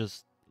I could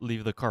just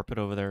leave the carpet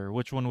over there.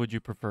 Which one would you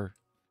prefer?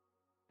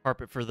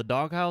 Carpet for the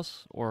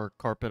doghouse or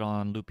carpet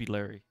on Loopy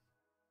Larry?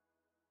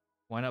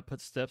 Why not put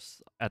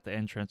steps at the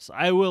entrance?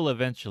 I will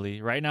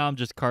eventually. Right now I'm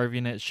just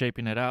carving it,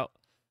 shaping it out.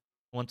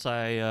 Once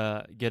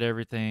I get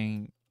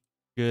everything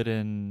good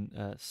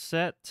and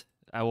set,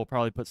 I will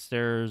probably put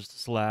stairs,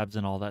 slabs,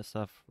 and all that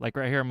stuff. Like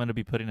right here, I'm going to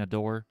be putting a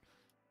door.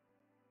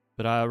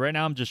 But right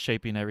now, I'm just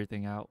shaping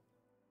everything out.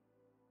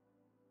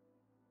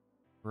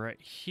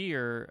 Right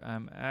here,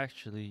 I'm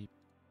actually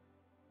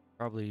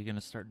probably going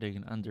to start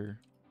digging under.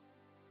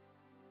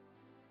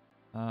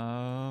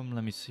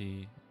 Let me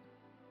see.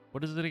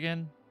 What is it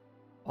again?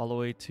 All the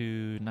way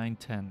to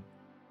 910.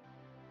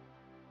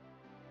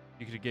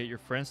 You could get your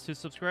friends to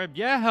subscribe.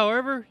 Yeah,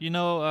 however, you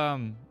know,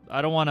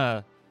 I don't want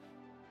to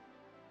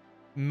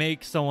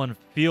make someone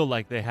feel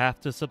like they have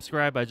to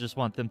subscribe. I just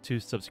want them to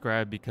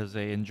subscribe because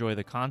they enjoy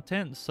the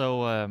content.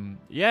 So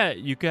yeah,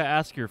 you can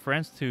ask your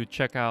friends to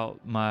check out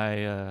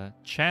my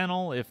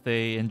channel. If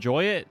they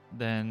enjoy it,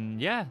 then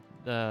yeah,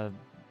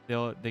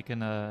 they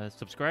can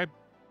subscribe.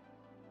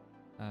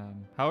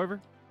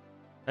 However,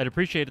 I'd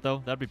appreciate it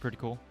though. That'd be pretty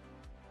cool.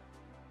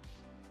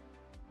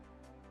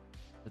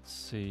 Let's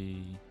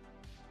see.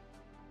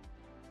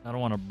 I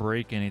don't want to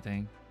break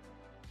anything.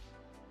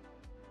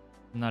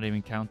 I'm not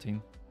even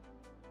counting.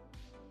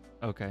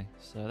 Okay,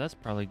 so that's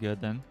probably good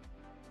then.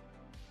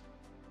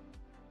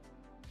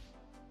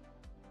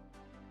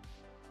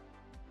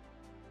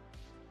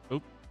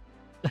 Oop.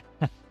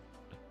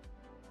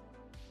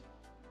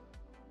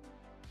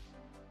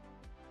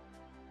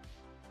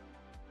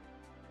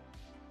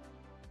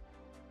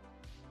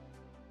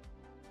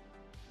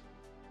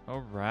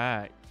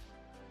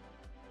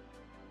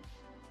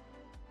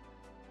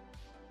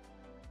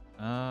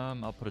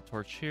 I'll put a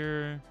torch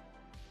here.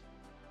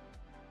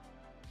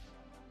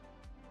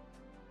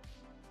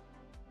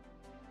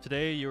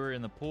 Today you were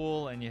in the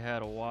pool and you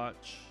had a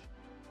watch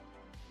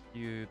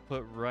you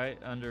put right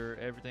under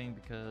everything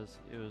because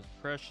it was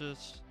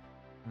precious.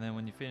 And then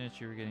when you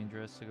finish, you were getting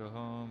dressed to go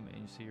home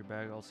and you see your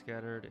bag all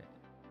scattered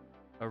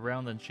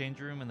around the change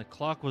room and the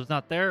clock was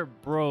not there.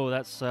 Bro,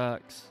 that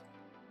sucks.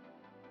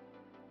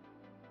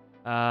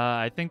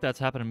 I think that's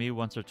happened to me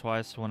once or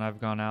twice when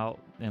I've gone out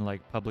in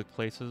like public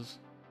places.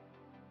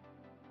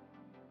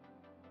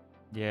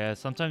 Yeah,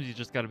 sometimes you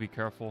just got to be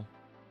careful.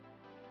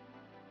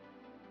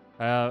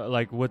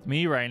 Like with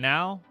me right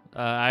now,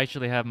 I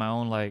actually have my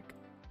own like.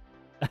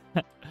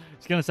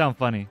 It's gonna sound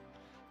funny.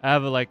 I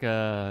have like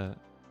a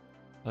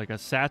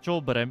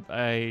satchel, but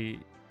I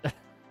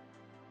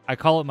I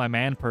call it my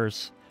man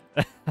purse.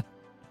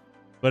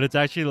 But it's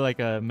actually like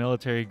a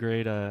military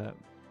grade, kind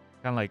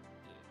of like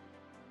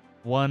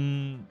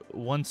one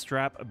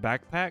strap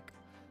backpack,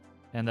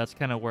 and that's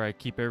kind of where I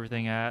keep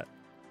everything at.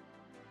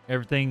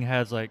 Everything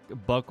has like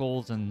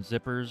buckles and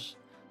zippers,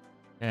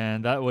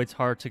 and that way it's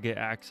hard to get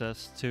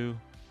access to.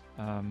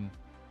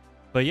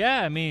 But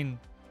yeah, I mean,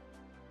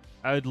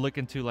 I would look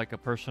into like a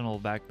personal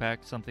backpack,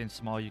 something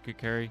small you could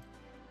carry,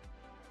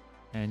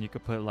 and you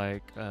could put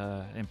like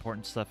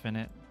important stuff in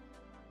it.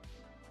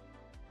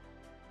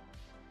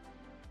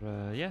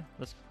 Yeah,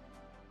 that's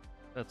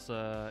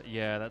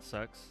yeah, that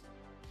sucks.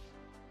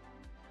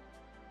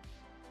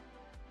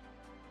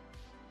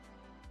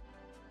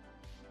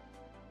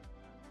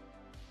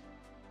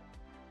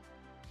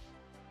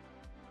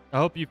 I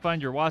hope you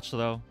find your watch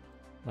though,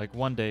 like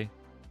one day.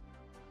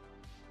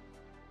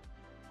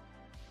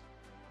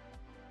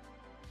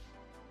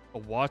 A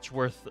watch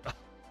worth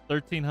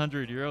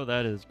 1,300 euro?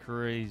 That is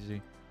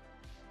crazy.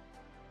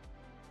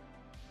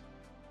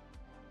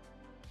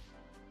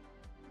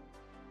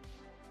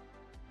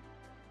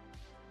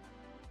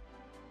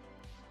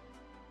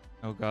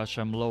 Oh gosh,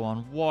 I'm low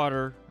on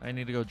water. I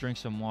need to go drink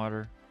some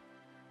water.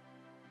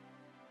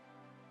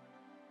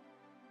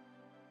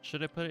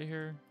 Should I put it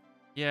here?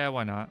 Yeah,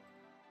 why not?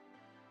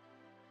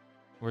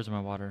 Where's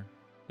my water?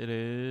 It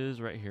is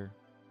right here.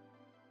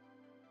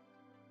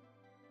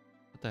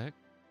 What the heck?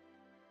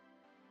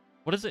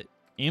 What is it?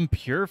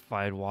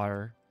 Impurified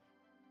water.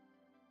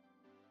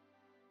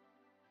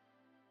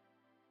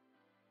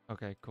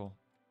 Okay, cool.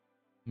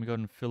 Let me go ahead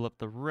and fill up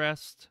the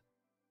rest.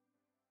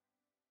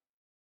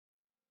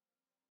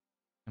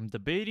 I'm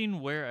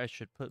debating where I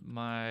should put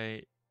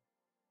my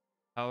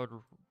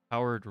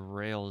powered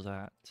rails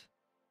at.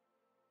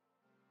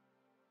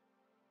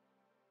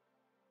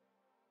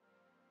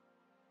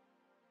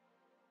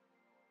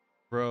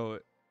 Bro,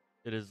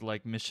 it is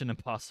like Mission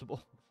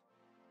Impossible.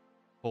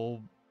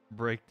 Full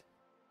break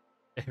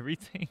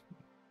everything.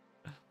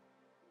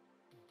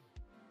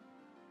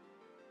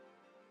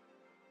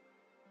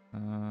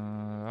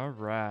 All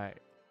right.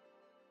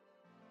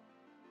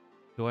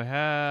 Do I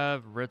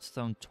have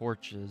redstone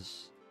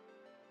torches?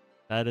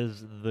 That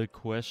is the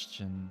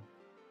question.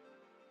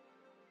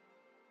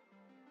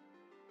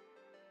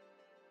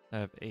 I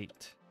have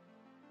 8.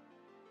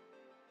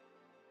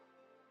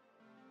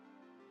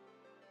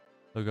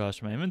 Oh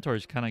gosh, my inventory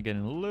is kind of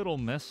getting a little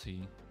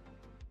messy.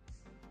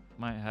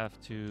 Might have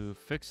to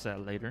fix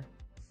that later.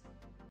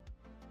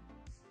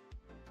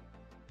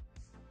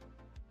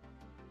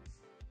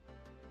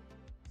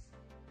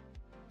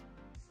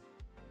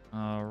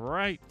 All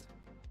right.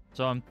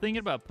 So I'm thinking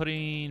about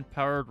putting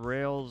powered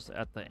rails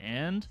at the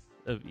end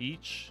of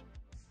each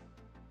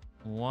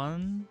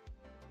one.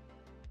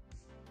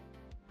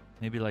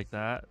 Maybe like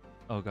that.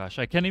 Oh gosh,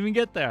 I can't even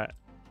get that.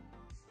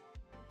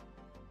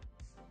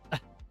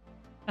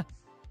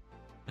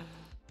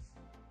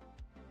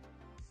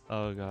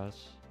 Oh gosh.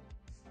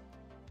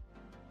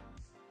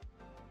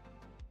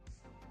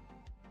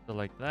 So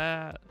like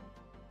that.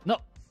 No.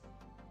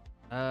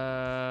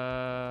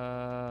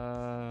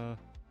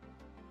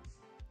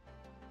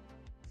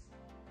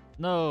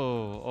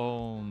 No.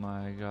 Oh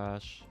my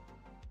gosh.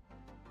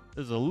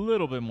 This is a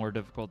little bit more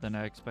difficult than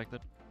I expected.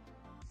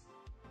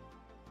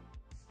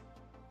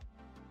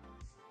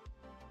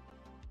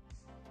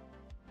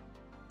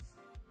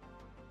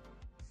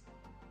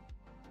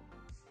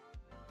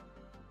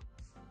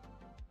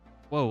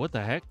 Whoa, what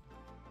the heck?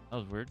 That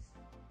was weird.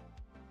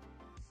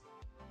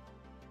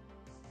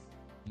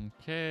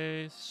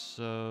 Okay,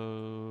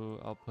 so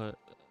I'll put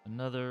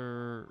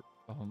another,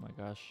 oh my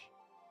gosh,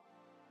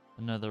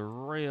 another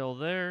rail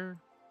there,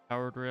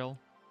 powered rail.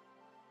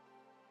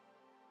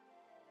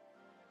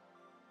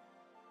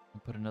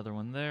 I'll put another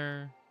one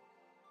there.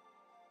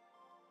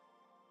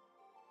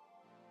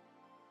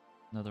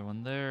 Another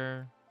one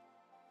there.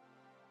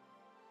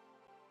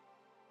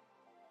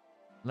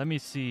 Let me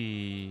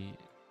see.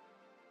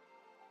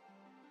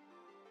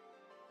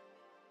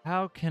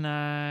 How can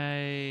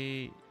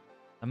I'm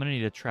gonna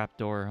need a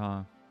trapdoor,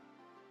 huh?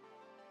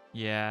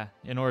 Yeah,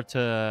 in order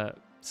to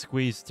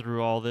squeeze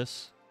through all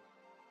this.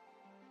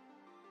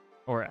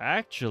 Or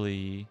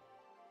actually,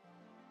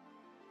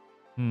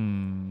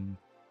 I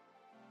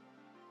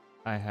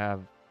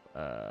have,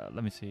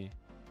 let me see.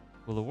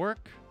 Will it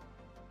work?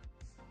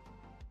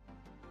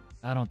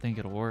 I don't think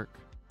it'll work.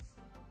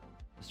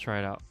 Let's try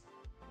it out.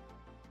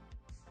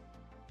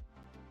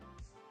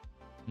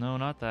 No,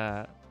 not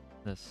that.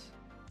 This.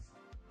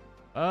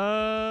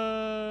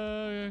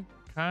 Kind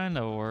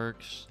of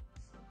works.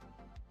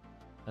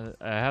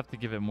 I have to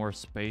give it more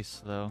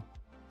space though.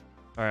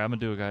 All right, I'm gonna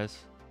do it, guys.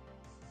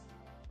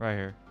 Right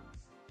here.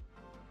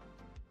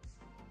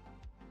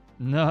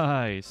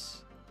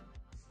 Nice.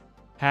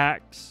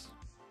 Hacks.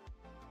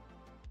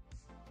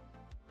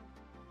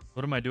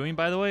 What am I doing,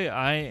 by the way?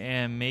 I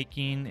am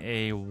making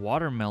a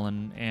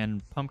watermelon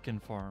and pumpkin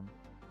farm.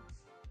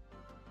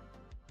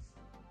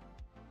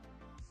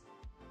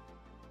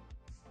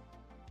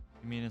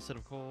 You mean instead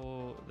of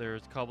coal,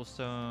 there's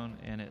cobblestone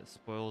and it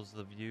spoils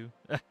the view?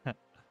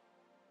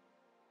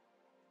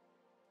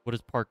 What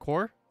is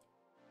parkour?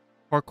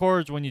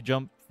 Parkour is when you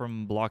jump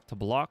from block to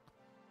block.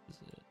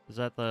 Is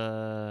that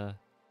the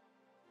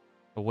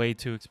way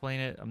to explain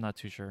it? I'm not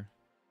too sure.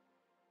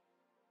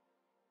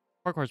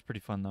 Parkour is pretty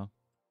fun though.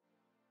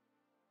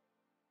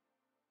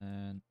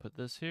 And put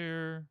this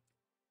here.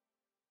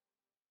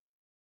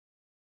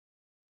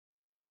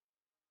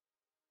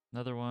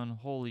 Another one.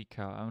 Holy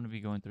cow. I'm going to be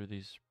going through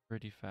these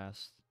pretty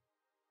fast.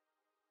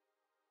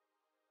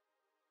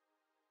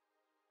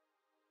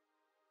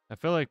 I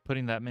feel like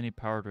putting that many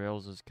powered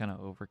rails is kind of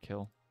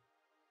overkill.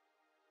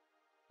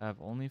 I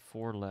have only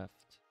 4 left.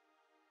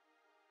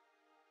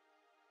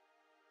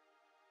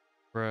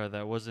 Bruh,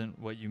 that wasn't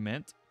what you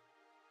meant?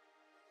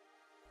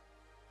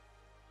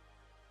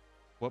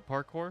 What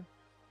parkour?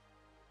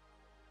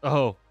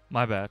 Oh,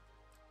 my bad.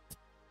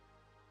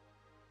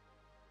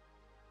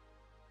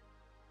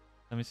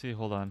 Let me see.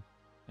 Hold on.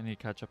 I need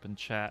to catch up in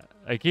chat.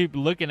 I keep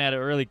looking at it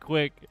really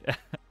quick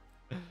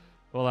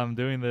while I'm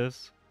doing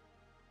this.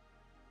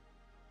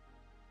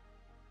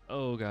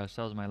 Oh gosh,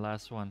 that was my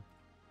last one.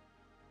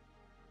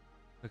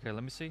 Okay,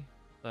 let me see.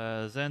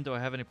 Zen, do I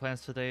have any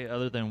plans today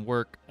other than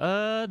work?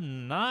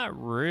 Not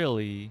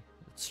really.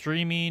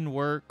 Streaming,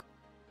 work.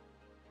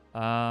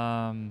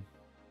 That's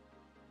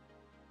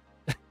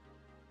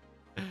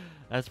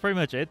pretty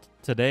much it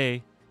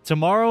today.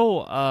 Tomorrow,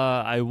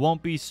 I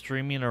won't be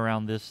streaming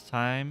around this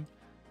time.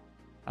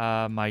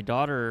 My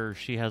daughter,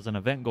 she has an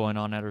event going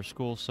on at her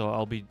school, so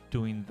I'll be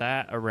doing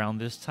that around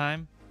this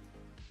time.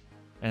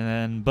 And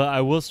then, but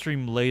I will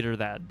stream later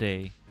that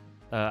day.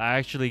 I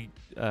actually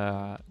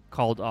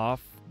called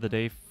off the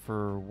day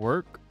for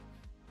work.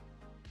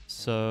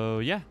 So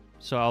yeah,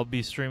 so I'll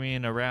be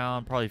streaming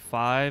around probably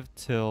 5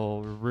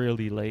 till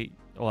really late.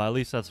 Well, at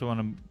least that's what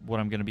I'm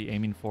gonna be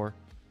aiming for.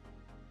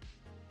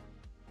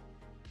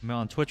 Am I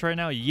on Twitch right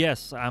now?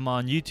 Yes, I'm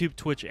on YouTube,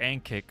 Twitch,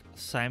 and Kick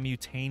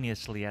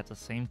simultaneously at the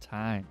same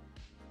time.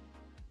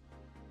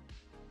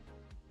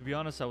 To be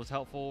honest, that was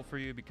helpful for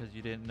you because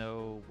you didn't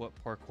know what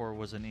parkour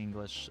was in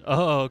English.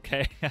 Oh,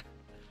 okay.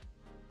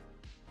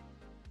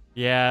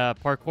 Yeah,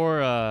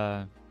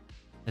 parkour,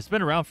 it's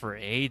been around for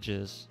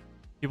ages.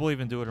 People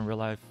even do it in real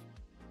life.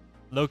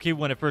 Low-key,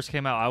 when it first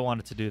came out, I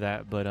wanted to do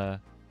that, but,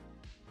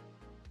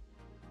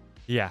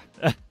 yeah.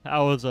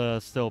 I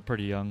was, still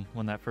pretty young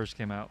when that first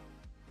came out.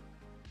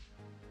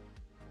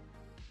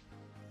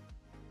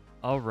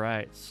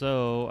 Alright,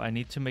 so I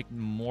need to make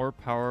more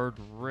powered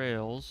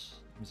rails.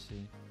 Let me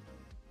see.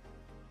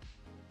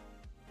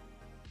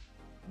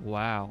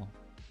 Wow.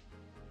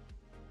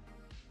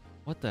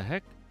 What the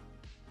heck?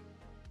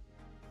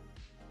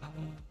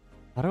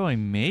 How do I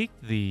make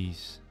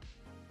these?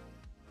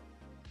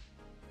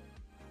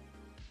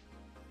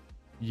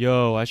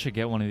 Yo, I should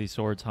get one of these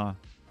swords, huh?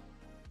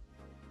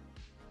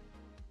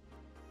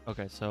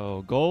 Okay,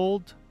 so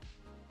gold.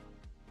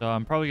 So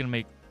I'm probably gonna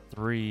make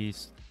three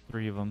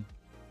of them.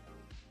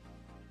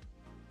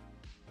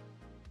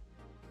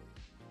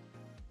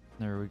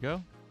 There we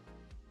go.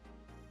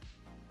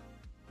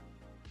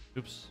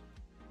 Oops.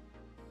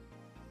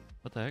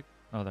 What the heck?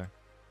 Oh, there.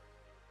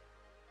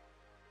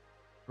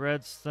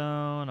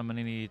 Redstone. I'm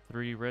gonna need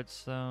 3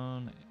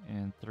 redstone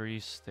and 3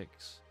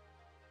 sticks.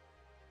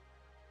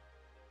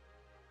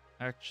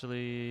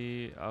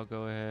 Actually, I'll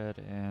go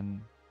ahead and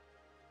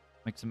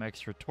make some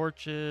extra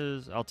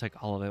torches. I'll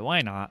take all of it.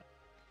 Why not?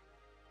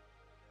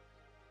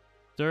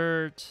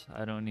 Dirt.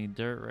 I don't need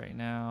dirt right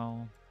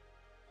now.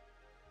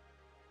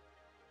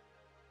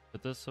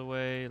 Put this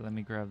away. Let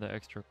me grab the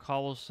extra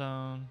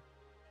cobblestone.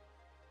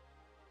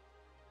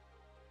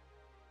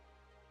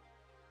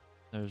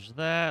 There's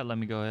that. Let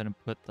me go ahead and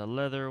put the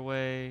leather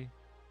away.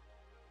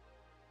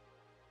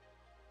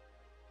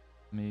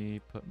 Let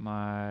me put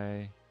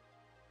my...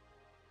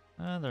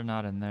 they're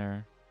not in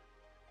there.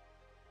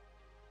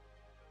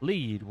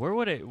 Lead.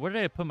 Where did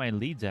I put my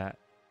leads at?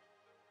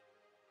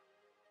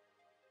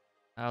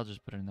 I'll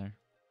just put it in there.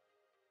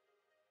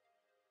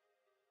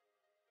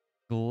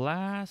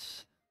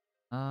 Glass.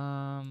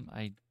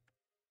 I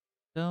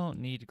don't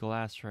need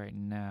glass right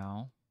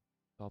now.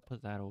 So I'll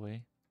put that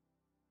away.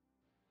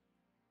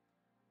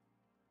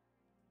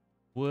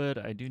 Wood.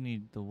 I do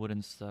need the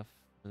wooden stuff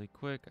really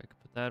quick. I could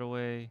put that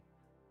away.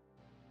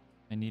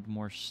 I need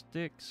more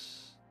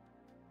sticks.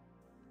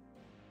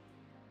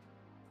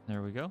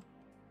 There we go.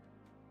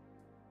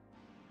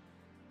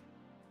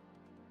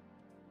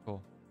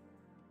 Cool.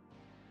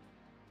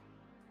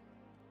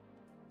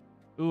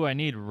 Ooh, I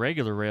need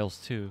regular rails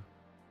too.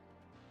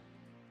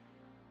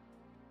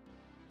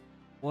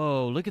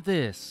 Whoa, look at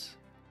this.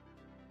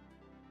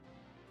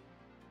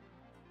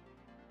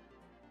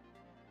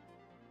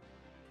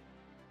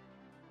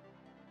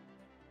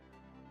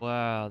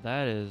 Wow,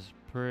 that is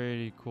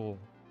pretty cool.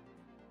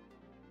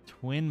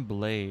 Twin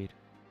blade.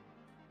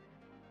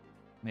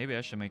 Maybe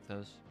I should make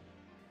those.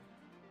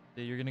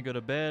 You're gonna go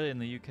to bed. In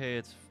the UK,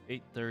 it's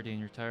 8:30 and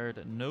you're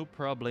tired. No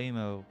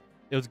problemo.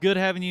 It was good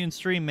having you in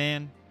stream,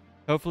 man.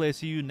 Hopefully I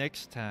see you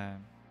next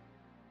time.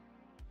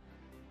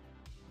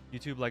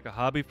 YouTube like a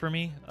hobby for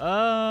me?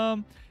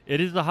 It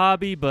is a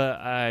hobby,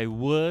 but I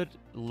would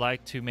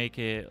like to make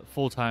it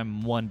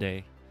full-time one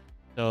day.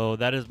 So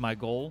that is my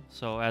goal.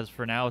 So as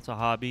for now, it's a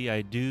hobby.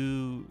 I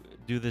do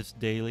this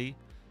daily.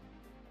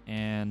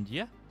 And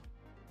yeah.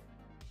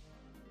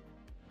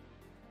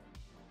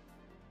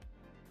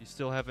 You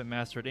still haven't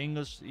mastered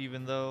English,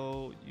 even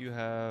though you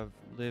have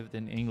lived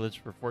in English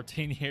for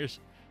 14 years.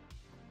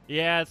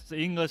 Yeah,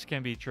 English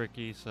can be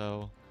tricky,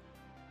 so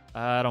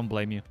I don't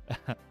blame you.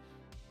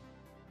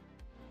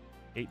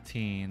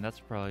 18, that's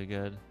probably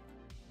good.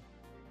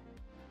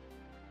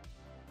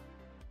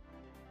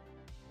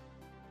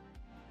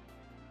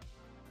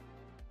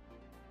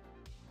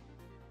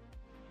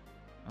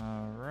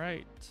 All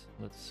right,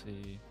 let's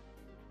see.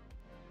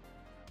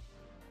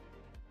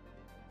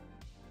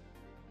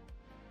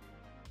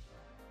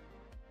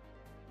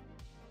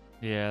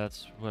 Yeah,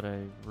 that's what I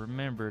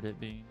remembered it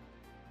being.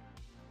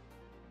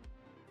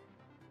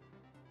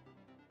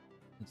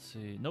 Let's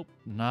see. Nope,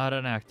 not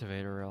an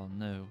activator rail,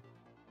 no.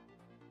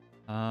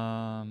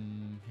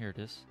 Here it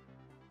is.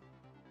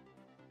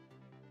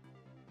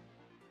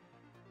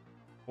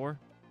 4?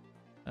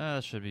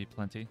 That should be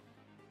plenty.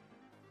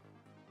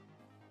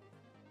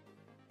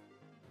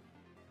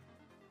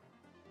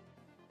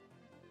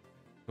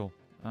 Cool.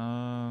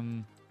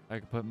 I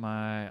can put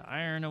my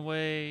iron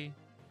away.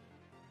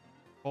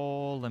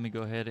 Coal, let me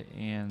go ahead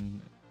and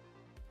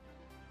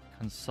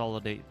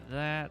consolidate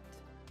that.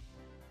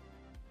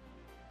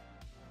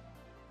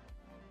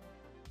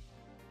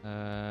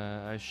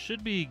 I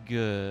should be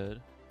good.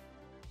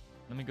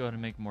 Let me go ahead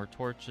and make more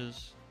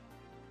torches.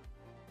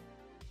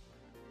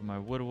 Put my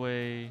wood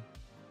away,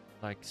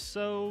 like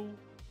so.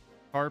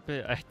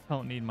 Carpet, I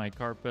don't need my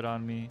carpet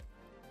on me.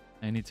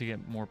 I need to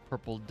get more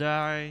purple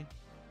dye.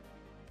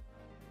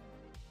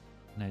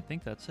 And I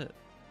think that's it.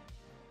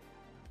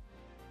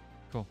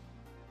 Cool.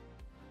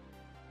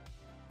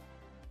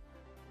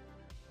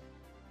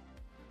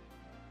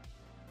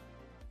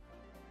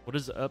 What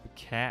is up,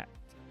 cat?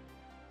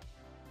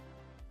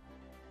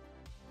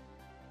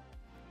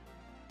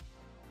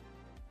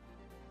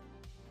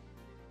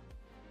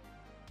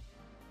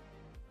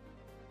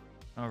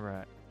 All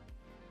right.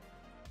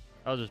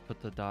 I'll just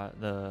put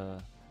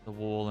the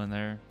wool in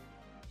there.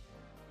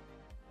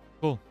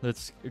 Cool.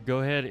 Let's go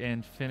ahead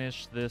and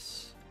finish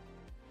this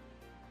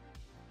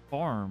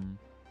farm.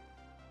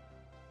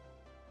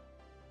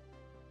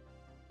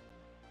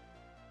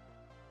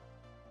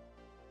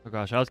 Oh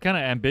gosh, I was kind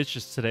of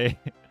ambitious today,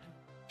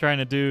 trying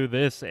to do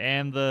this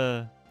and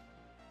the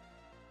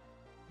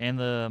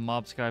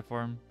mob sky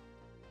farm.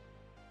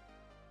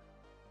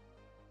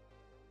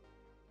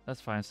 That's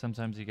fine.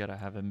 Sometimes you gotta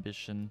have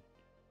ambition.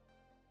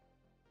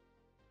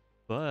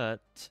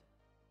 But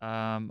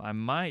I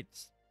might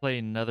play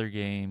another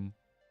game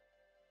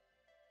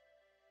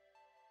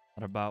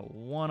at about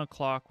 1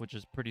 o'clock, which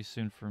is pretty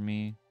soon for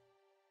me.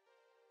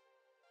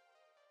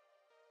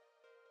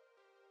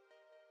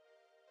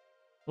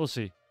 We'll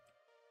see.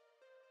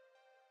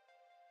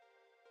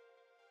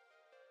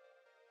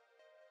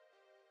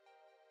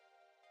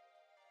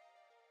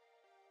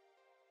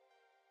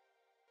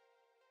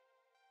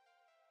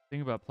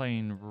 Think about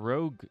playing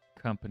Rogue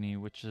Company,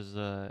 which is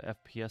a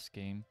FPS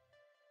game.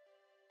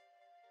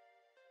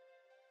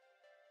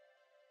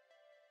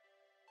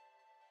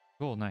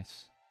 Cool,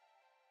 nice.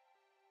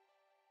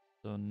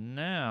 So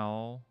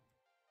now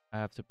I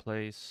have to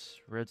place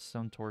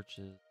redstone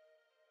torches.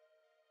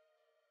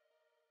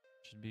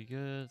 Should be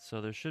good.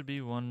 So there should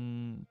be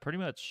one pretty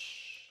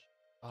much.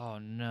 Oh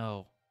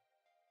no.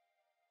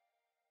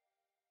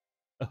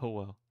 Oh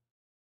well.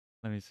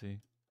 Let me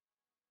see.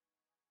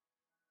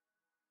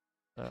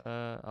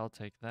 I'll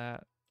take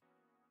that.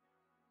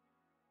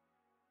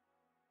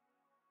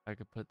 I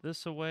could put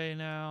this away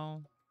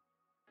now.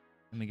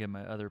 Let me get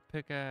my other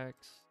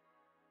pickaxe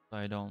so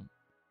I don't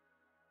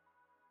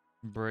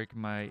break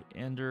my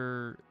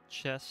ender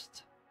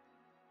chest.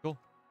 Cool.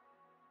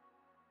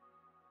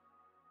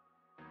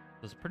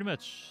 There's pretty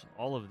much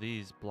all of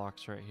these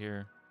blocks right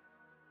here.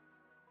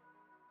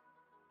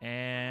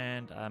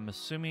 And I'm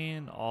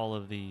assuming all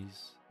of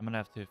these. I'm gonna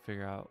have to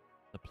figure out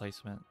the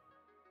placement.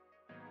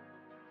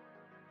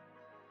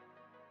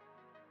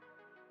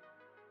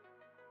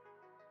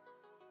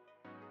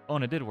 Oh,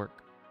 and it did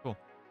work. Cool.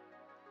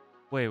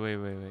 Wait.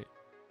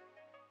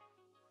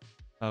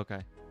 Okay.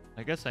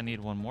 I guess I need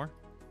one more.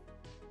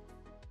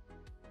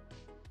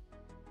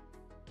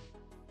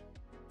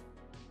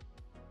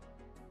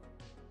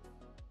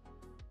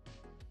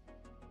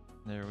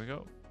 There we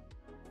go.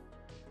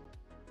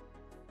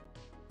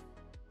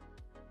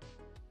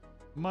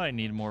 Might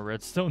need more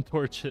redstone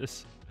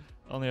torches.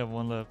 Only have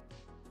one left.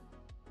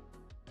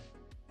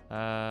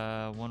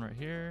 One right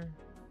here.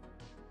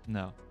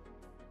 No.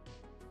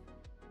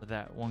 But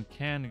that one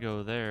can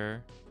go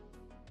there.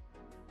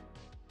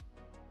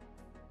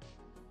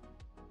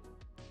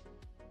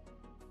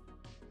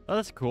 Oh,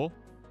 that's cool.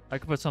 I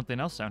could put something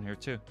else down here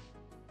too.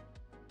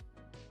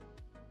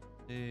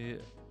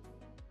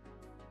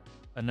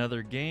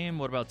 Another game.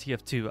 What about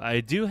TF2?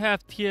 I do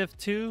have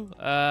TF2.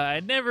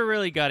 I never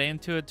really got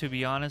into it, to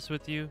be honest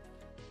with you.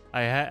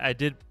 I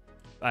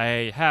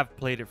have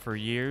played it for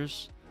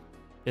years.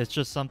 It's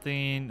just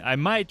something I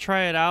might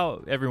try it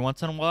out every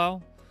once in a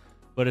while,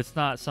 but it's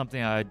not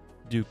something I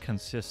do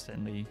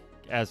consistently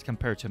as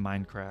compared to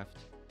Minecraft.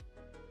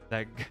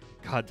 That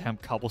goddamn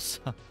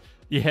cobblestone.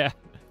 Yeah.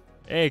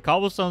 Hey,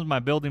 cobblestone's my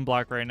building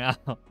block right now.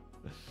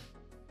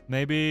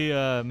 Maybe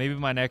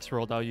my next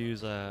world I'll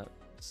use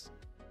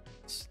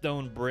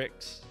stone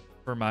bricks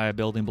for my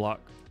building block.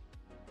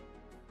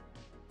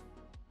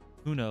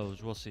 Who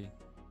knows? We'll see.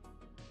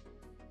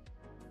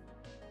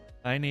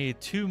 I need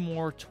 2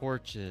 more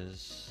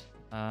torches.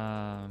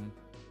 Let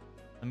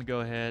me go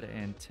ahead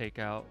and take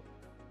out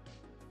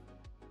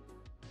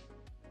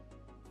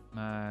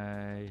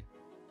my...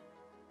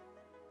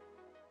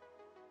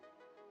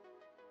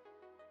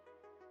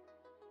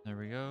 There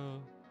we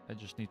go. I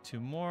just need 2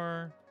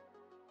 more.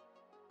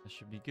 That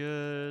should be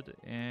good.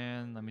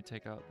 And let me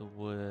take out the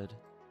wood.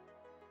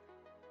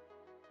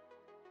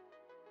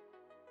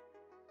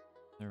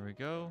 There we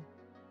go.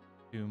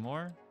 2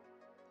 more.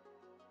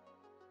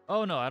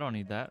 Oh, no, I don't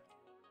need that.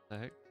 What the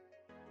heck?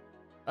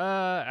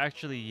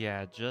 Actually,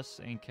 yeah, just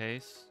in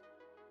case.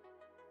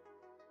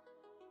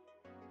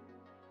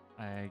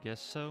 I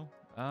guess so.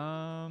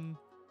 I'll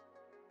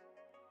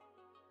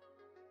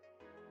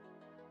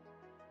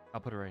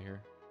put it right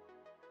here.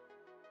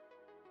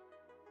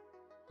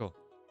 Cool.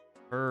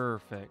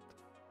 Perfect.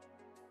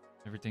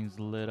 Everything's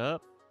lit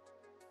up.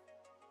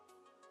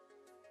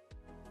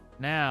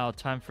 Now,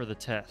 time for the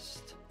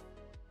test.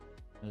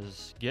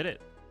 Let's get it.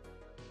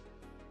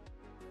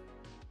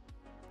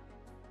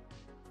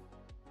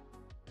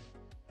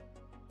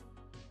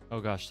 Oh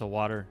gosh, the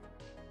water.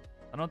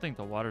 I don't think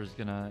the water is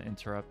gonna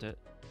interrupt it.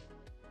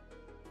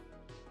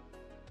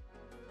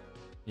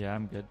 Yeah,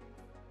 I'm good.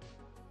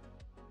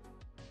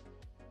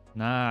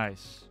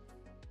 Nice.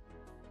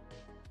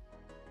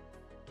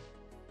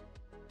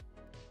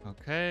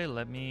 Okay,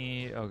 let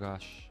me... Oh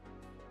gosh.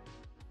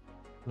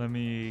 Let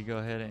me go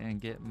ahead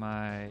and get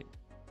my...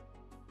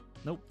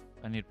 Nope.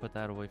 I need to put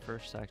that away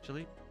first,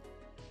 actually.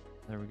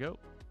 There we go.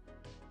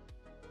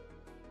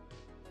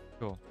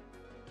 Cool.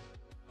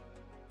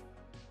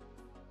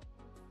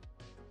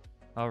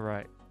 All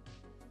right.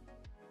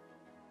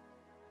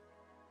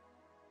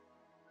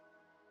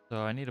 So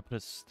I need to put a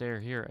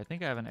stair here. I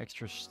think I have an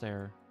extra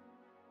stair.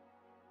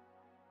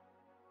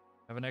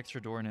 I have an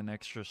extra door and an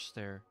extra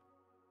stair.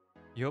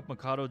 You hope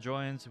Mikado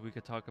joins. We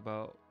could talk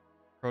about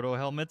proto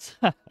helmets.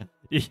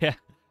 Yeah,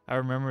 I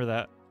remember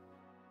that.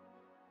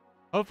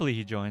 Hopefully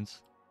he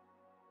joins.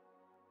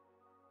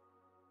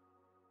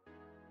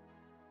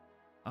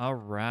 All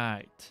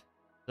right.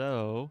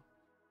 So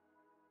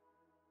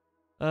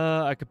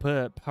I could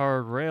put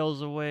powered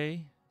rails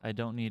away. I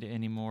don't need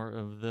any more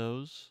of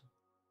those.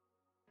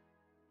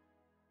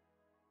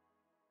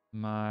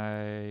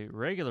 My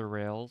regular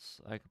rails,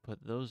 I could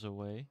put those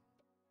away.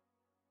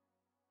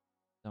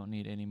 Don't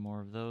need any more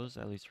of those,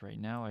 at least right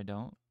now I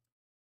don't.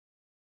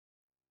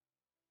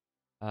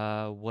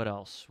 What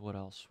else? What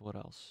else? What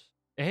else?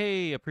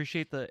 Hey,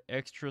 appreciate the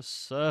extra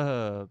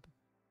sub.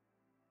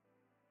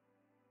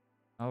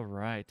 All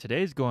right,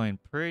 today's going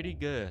pretty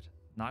good.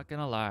 Not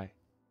gonna lie.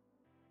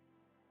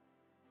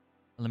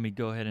 Let me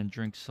go ahead and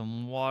drink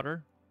some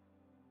water.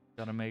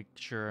 Gotta make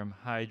sure I'm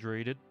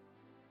hydrated.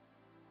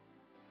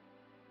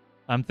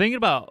 I'm thinking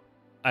about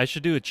I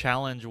should do a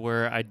challenge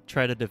where I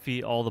try to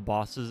defeat all the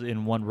bosses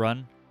in one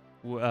run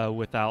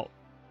without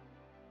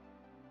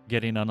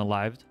getting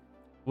unalived.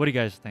 What do you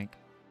guys think?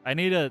 I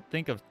need to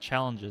think of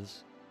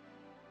challenges.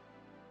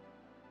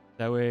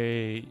 That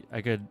way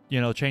I could,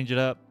 change it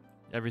up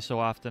every so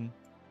often.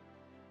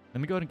 Let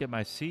me go ahead and get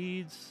my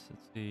seeds.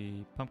 Let's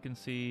see. Pumpkin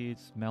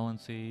seeds, melon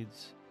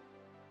seeds.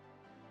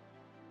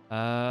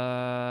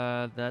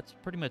 That's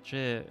pretty much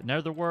it.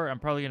 Nether wart. I'm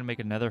probably going to make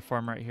a nether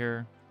farm right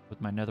here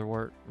with my nether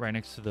wart right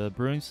next to the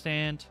brewing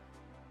stand.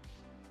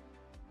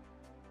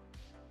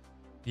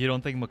 You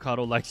don't think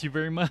Mikado likes you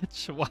very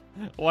much?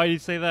 Why do you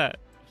say that?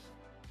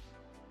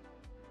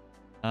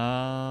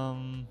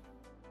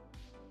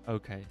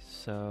 Okay,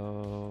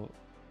 so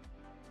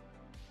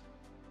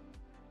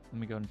let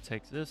me go and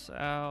take this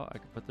out. I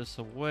can put this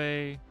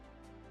away.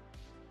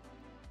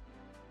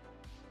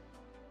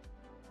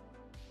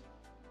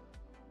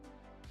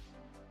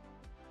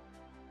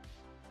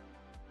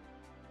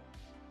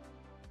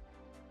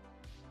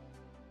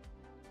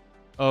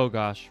 Oh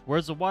gosh,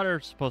 where's the water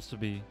supposed to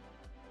be?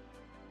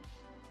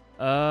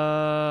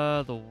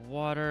 The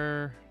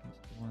water.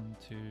 1,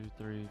 2,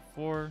 3,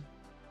 4.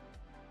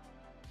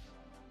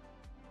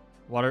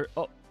 Water.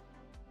 Oh,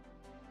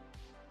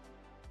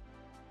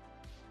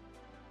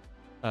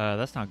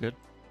 that's not good.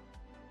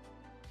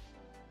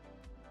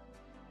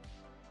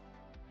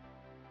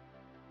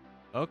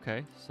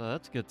 Okay, so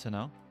that's good to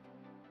know.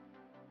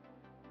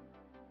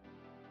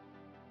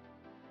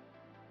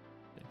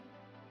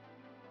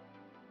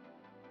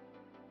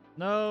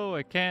 No,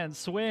 I can't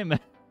swim.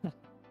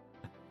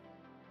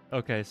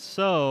 Okay,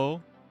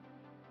 so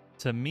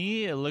to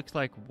me, it looks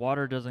like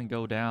water doesn't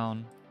go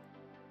down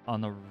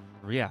on the.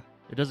 Yeah,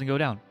 it doesn't go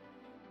down.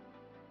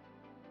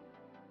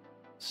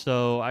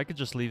 So I could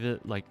just leave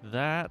it like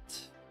that.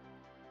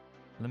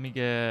 Let me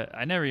get.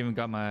 I never even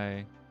got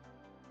my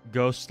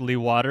ghostly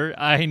water.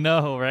 I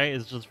know, right?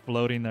 It's just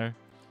floating there.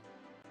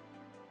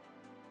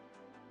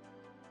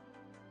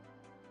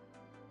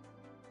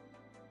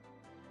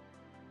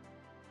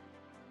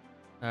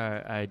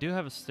 Alright, I do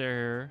have a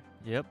stair.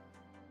 Yep.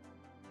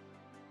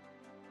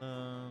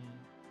 Um,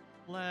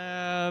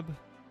 lab.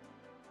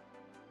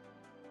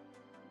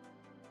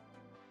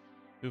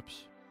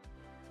 Oops.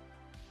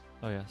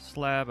 Oh yeah,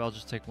 slab. I'll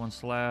just take one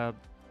slab.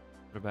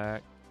 Put it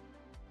back.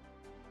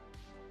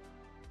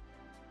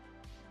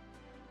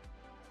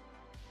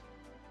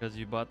 Because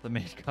you bought the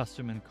maid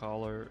costume and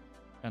collar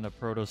and a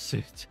proto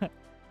suit.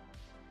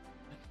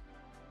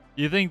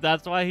 You think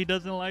that's why he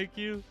doesn't like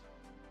you?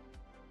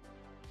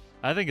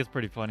 I think it's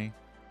pretty funny.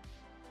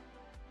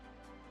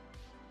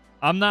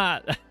 I'm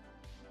not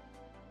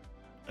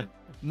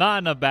not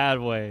in a bad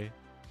way.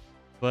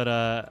 But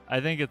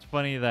I think it's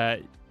funny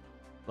that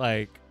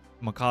like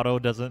Mikado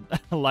doesn't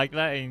like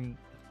that, and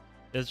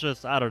it's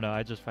just I don't know,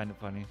 I just find it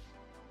funny.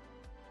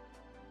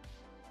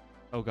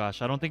 Oh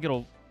gosh, I don't think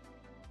it'll.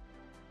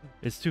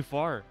 It's too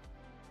far.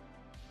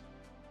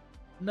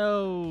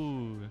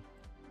 No.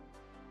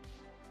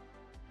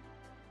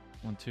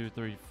 1, 2,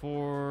 3,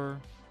 4.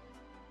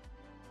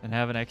 And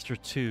have an extra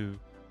 2.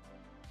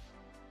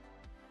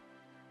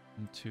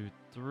 1, 2,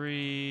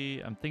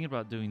 3. I'm thinking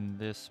about doing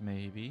this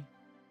maybe.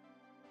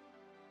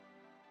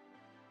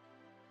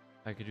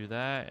 I could do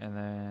that, and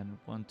then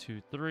 1,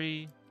 2,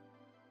 3.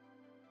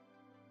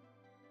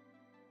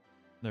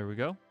 There we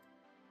go.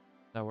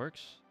 That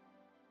works.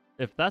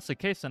 If that's the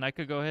case, then I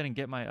could go ahead and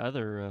get my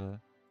other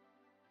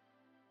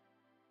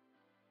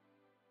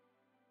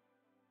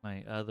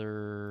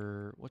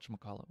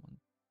whatchamacallit one.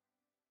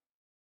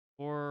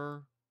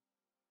 4.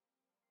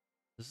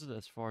 This is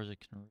as far as it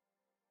can.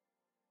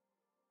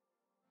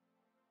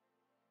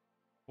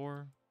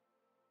 4.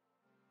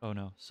 Oh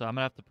no. So I'm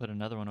gonna have to put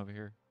another one over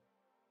here.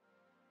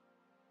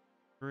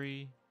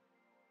 3.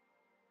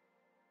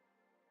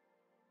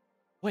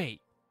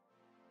 Wait.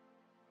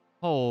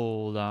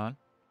 Hold on.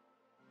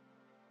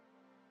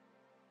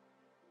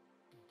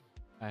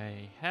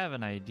 I have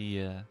an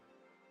idea.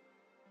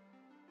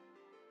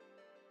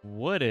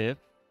 What if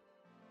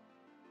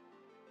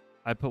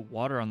I put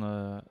water on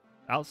the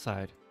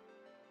outside?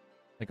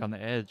 Like on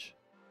the edge.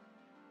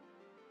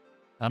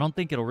 I don't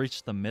think it'll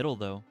reach the middle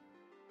though.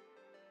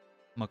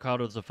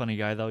 Mikado's a funny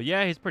guy though.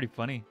 Yeah, he's pretty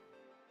funny.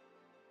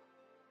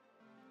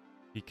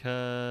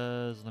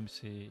 Because, let me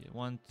see.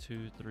 1,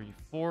 2, 3,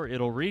 4.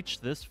 It'll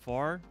reach this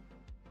far.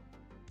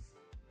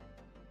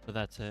 But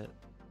that's it.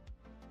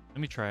 Let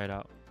me try it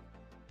out.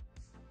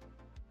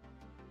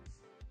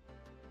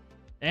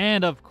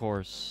 And of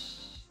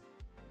course.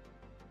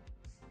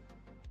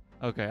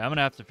 Okay, I'm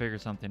gonna have to figure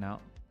something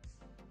out.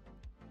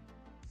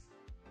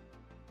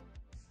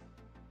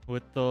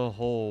 With the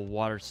whole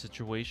water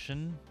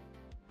situation.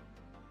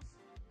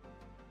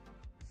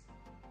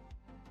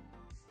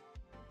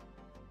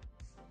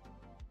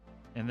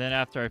 And then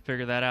after I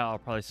figure that out, I'll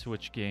probably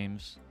switch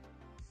games.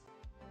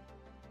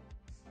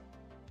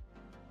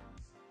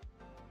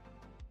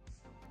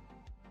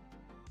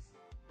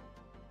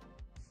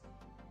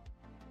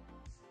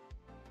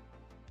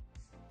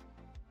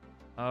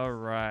 All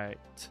right.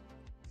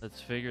 Let's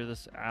figure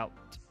this out.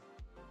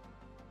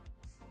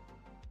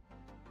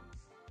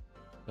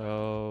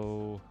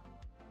 So,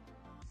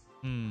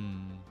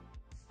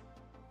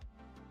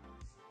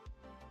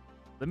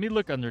 let me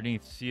look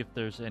underneath, see if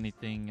there's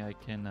anything I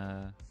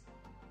can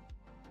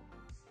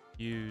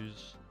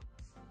use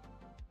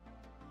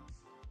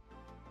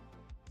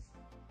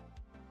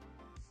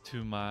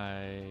to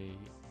my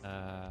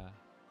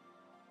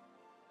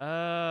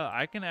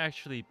I can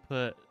actually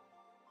put.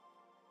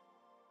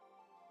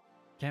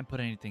 Can't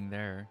put anything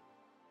there.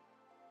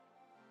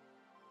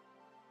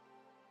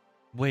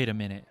 Wait a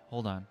minute.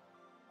 Hold on.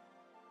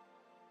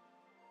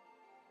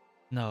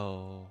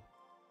 No.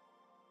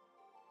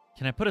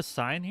 Can I put a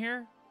sign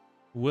here?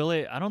 Will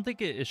it? I don't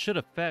think it should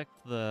affect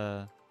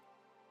the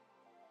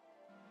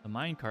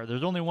minecart.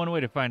 There's only one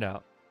way to find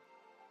out.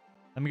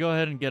 Let me go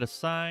ahead and get a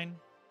sign.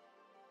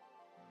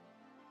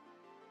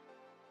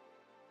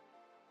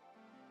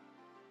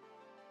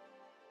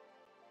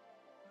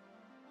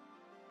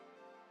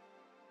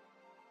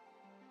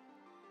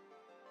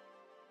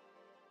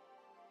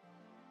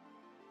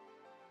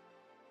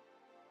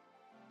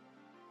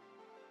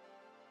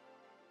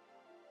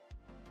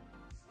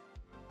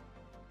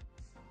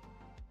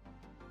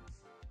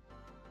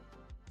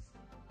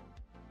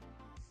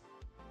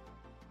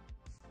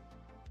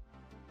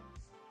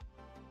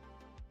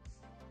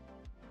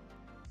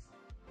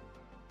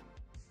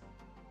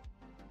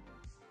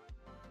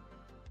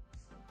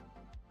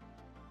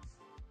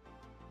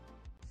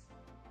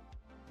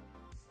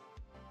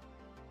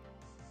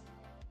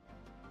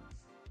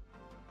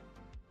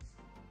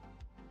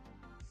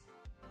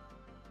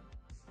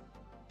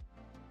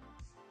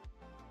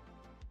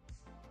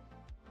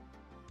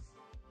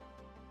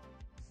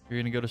 You're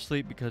gonna go to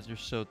sleep because you're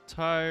so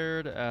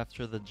tired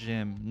after the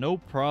gym. No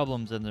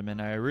problems, Enderman.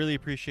 I really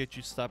appreciate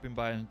you stopping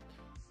by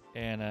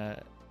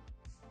and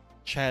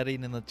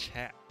chatting in the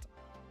chat.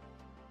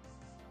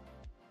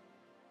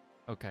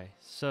 Okay,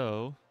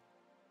 so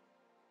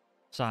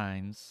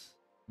signs.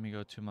 Let me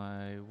go to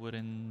my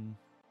wooden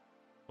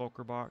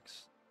shulker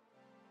box.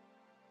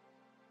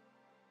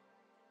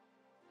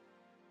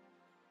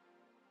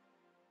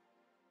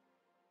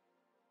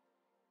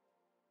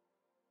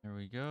 There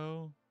we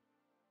go.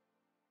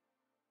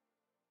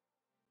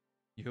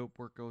 You hope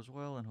work goes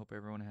well and hope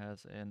everyone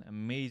has an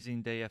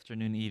amazing day,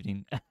 afternoon,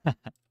 evening.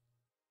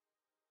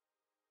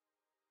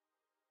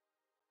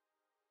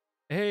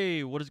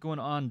 Hey, what is going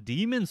on,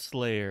 Demon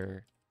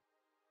Slayer?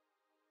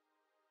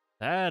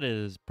 That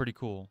is pretty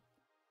cool.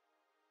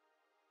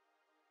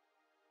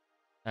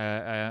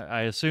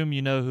 I assume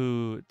you know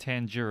who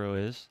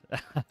Tanjiro is.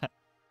 Let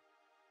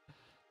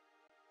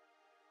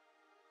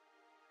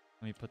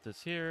me put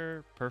this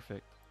here.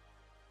 Perfect.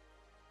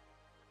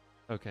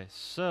 Okay,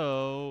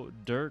 so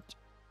dirt.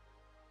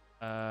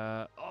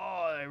 Oh,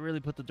 I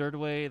really put the dirt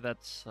away. That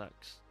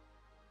sucks.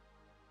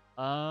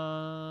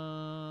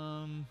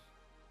 I'm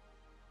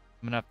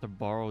gonna have to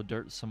borrow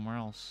dirt somewhere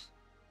else.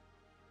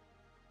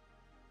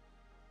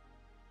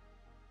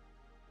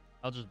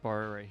 I'll just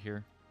borrow it right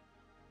here.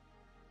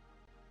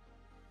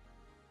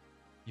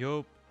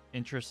 Yo,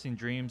 interesting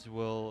dreams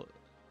will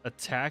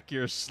attack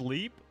your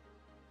sleep.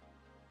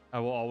 I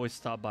will always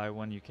stop by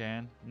when you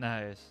can.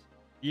 Nice.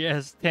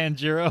 Yes,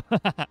 Tanjiro.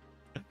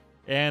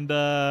 And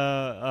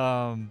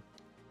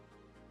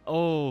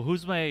oh,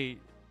 who's my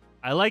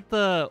I like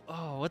the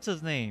what's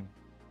his name?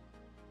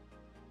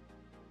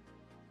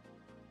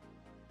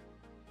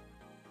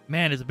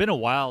 Man, it's been a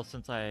while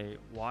since I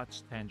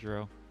watched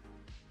Tanjiro.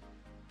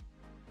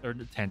 Or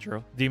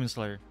Tanjiro, Demon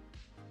Slayer.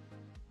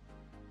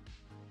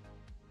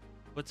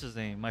 What's his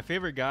name? My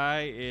favorite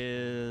guy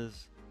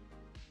is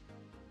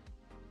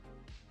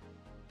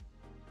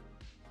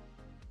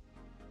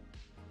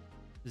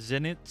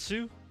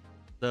Zenitsu,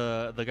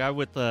 the guy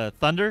with the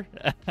thunder.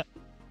 Let's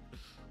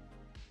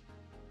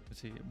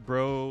see,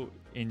 bro.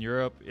 In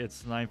Europe,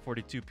 it's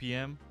 9:42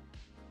 p.m.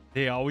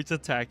 They always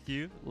attack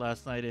you.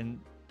 Last night, and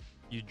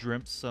you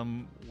dreamt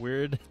some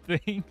weird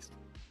things.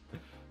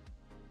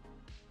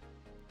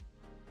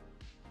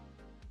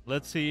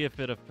 Let's see if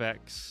it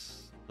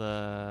affects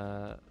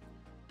the.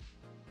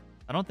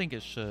 I don't think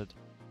it should.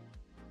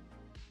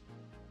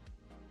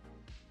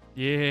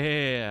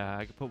 Yeah,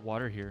 I could put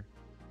water here.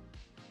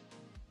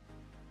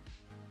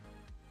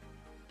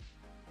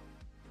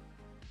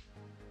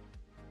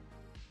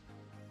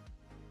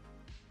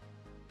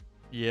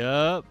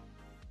 Yep.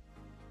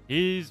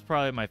 He's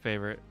probably my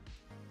favorite.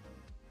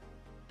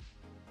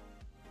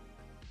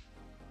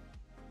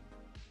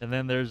 And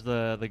then there's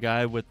the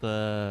guy with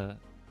the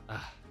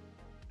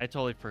I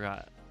totally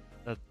forgot.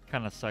 That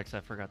kind of sucks.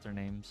 I forgot their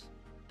names.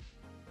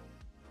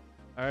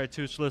 All right,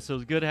 Toothless. It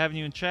was good having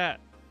you in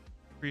chat.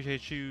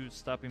 Appreciate you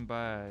stopping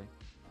by.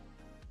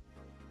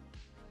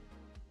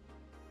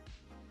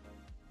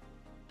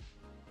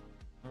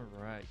 All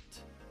right.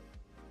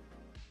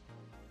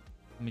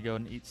 Let me go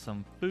and eat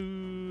some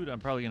food. I'm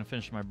probably going to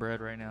finish my bread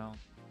right now.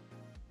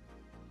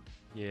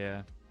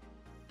 Yeah.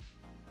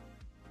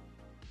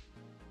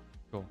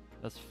 Cool.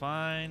 That's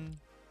fine.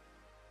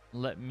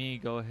 Let me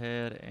go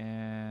ahead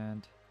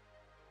and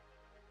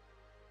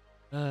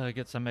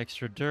get some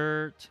extra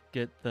dirt.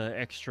 Get the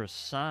extra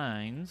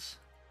signs.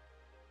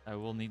 I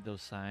will need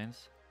those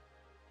signs.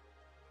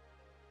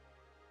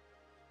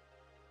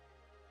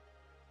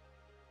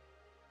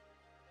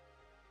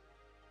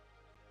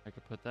 I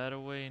could put that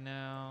away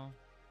now.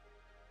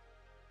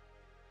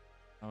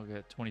 I'll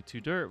get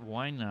 22 dirt.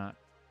 Why not?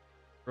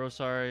 Bro,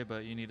 sorry,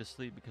 but you need to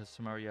sleep because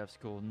tomorrow you have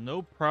school.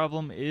 No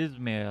problem,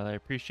 Ismail. I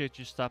appreciate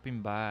you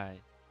stopping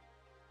by.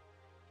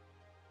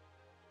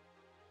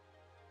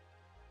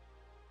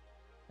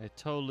 I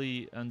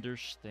totally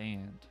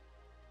understand.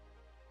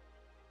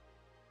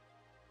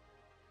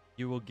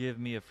 You will give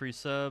me a free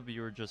sub.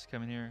 You were just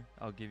coming here.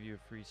 I'll give you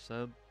a free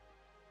sub.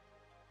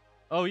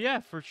 Oh,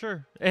 yeah, for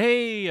sure.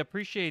 Hey,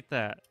 appreciate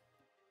that.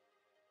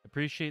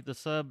 Appreciate the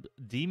sub,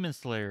 Demon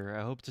Slayer.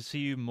 I hope to see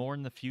you more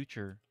in the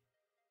future.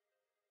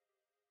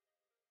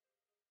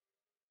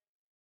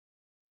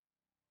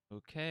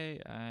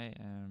 Okay, I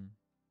am...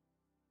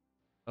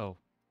 Oh.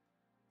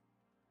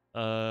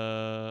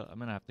 I'm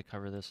gonna have to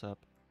cover this up.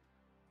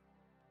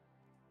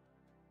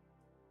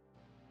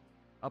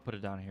 I'll put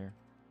it down here.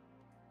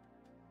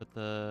 Put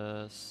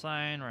the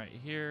sign right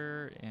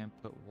here and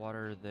put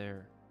water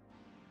there.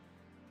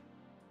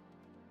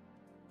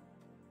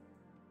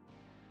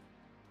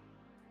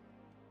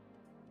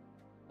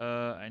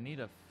 I need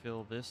to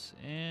fill this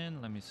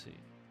in. Let me see.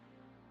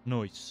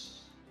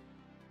 Nice.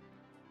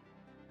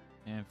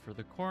 And for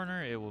the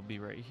corner, it will be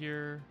right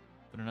here.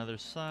 Put another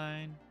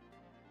sign.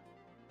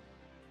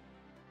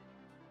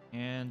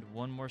 And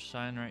one more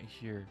sign right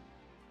here.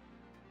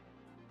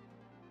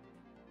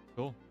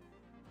 Cool.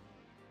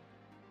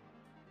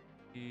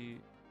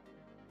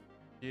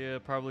 Yeah,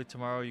 probably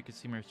tomorrow you can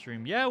see my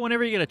stream. Yeah,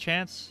 whenever you get a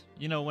chance.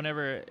 You know,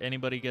 whenever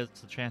anybody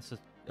gets a chance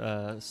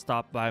to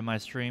stop by my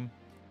stream.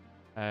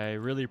 I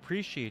really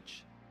appreciate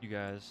you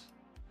guys.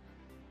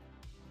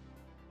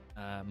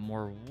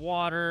 More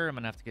water. I'm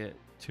gonna have to get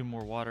 2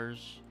 more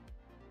waters.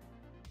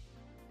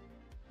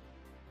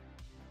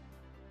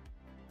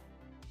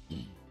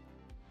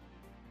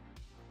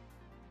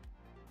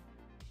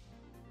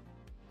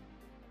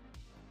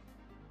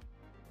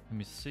 Let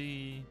me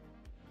see.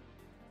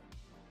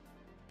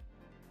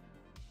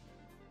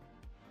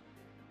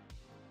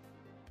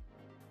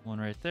 One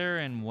right there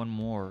and one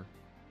more.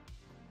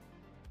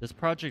 This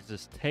project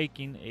is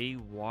taking a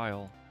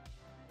while.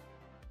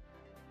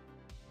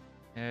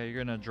 Yeah,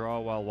 you're gonna draw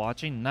while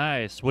watching?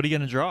 Nice. What are you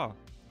gonna draw?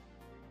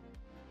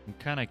 I'm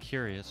kind of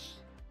curious.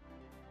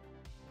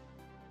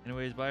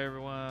 Anyways, bye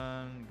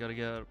everyone. Gotta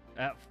get up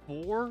at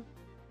 4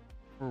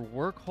 for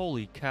work.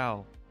 Holy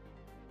cow.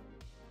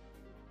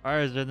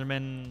 Alright,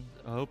 Zenderman.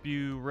 I hope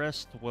you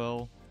rest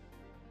well.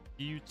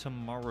 See you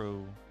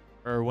tomorrow.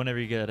 Or whenever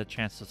you get a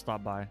chance to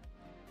stop by.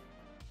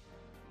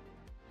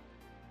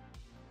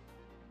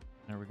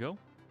 There we go.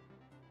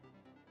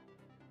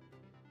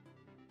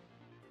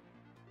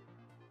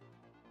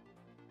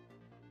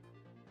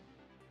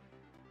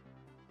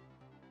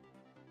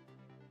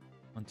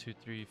 One, two,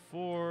 three,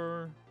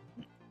 4.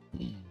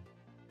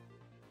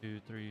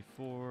 2, 3,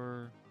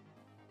 4.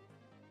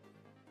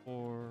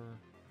 4.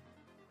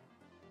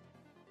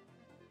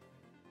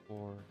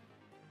 4.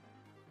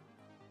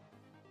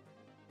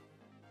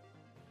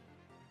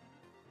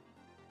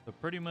 So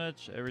pretty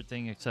much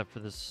everything except for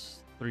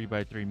this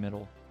 3x3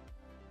 middle.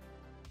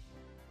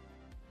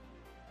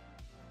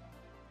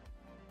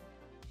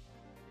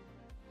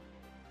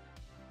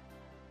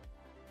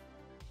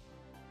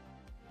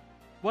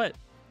 What?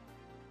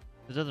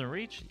 It doesn't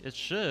reach? It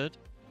should.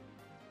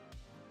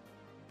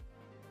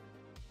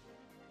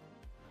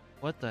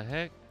 What the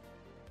heck?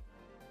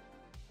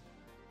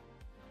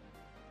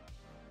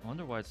 I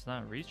wonder why it's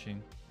not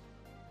reaching.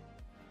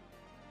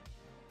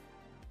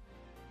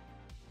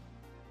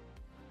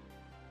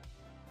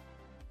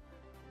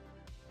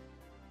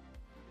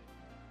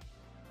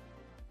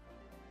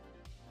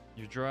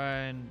 You're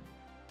drawing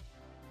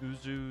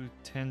Uzu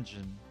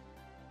Tenjin.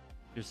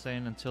 You're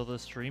saying until the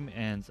stream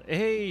ends.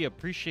 Hey,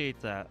 appreciate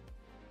that.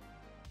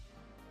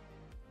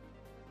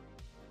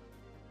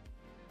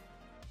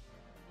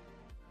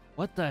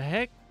 What the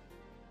heck?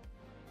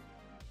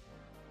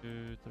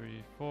 2,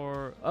 3,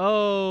 4.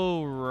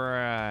 Oh,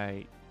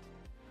 right.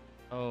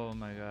 Oh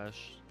my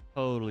gosh.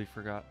 Totally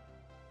forgot.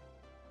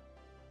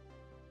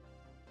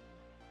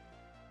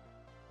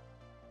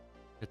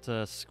 It's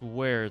a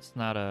square. It's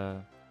not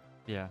a...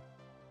 Yeah.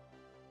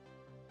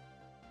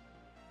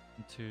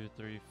 1, 2,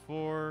 3,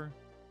 4.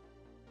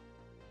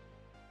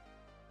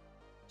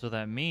 So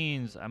that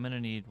means I'm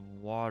gonna need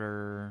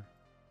water.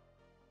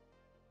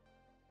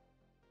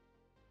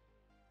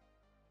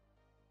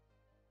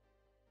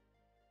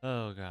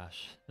 Oh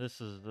gosh,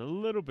 this is a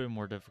little bit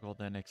more difficult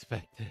than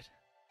expected.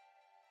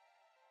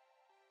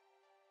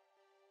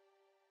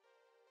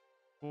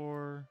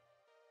 4.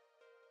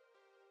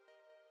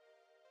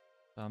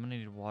 So I'm gonna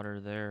need water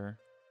there.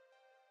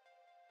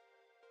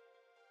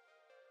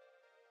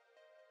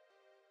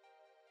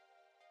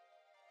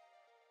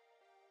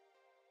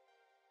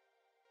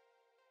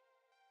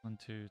 One,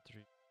 2,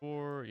 3,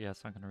 4. Yeah,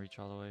 it's not gonna reach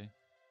all the way.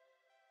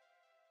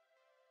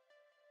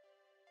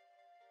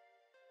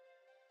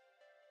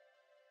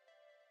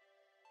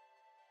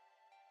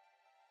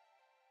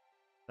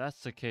 If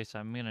that's the case,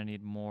 I'm gonna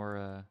need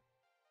more.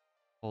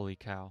 Holy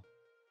cow!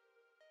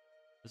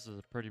 This is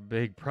a pretty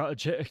big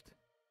project.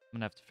 I'm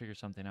gonna have to figure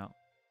something out.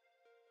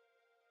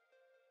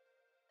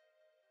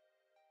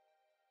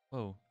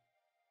 Whoa,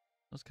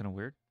 that's kind of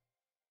weird.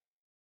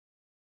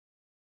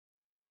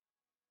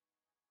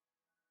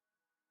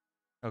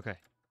 Okay,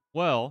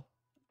 well,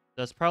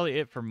 that's probably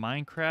it for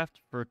Minecraft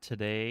for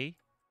today.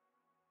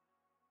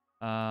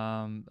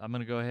 I'm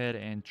gonna go ahead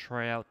and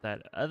try out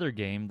that other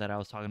game that I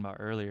was talking about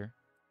earlier.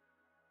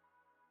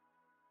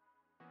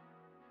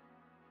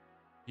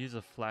 He's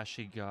a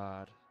flashy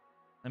god.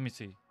 Let me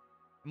see.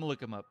 I'm gonna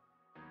look him up.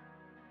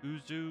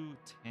 Uzu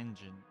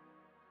Tenjin.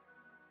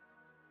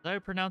 Did I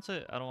pronounce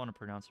it? I don't want to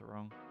pronounce it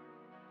wrong.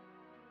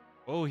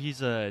 Oh,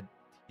 he's a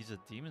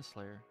demon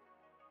slayer.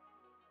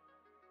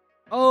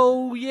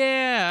 Oh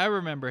yeah, I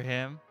remember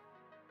him.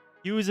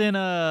 He was in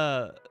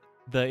the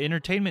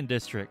entertainment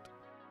district.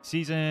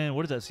 Season,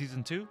 what is that?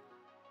 Season 2?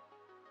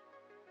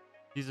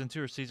 Season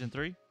 2 or season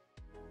 3?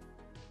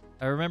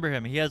 I remember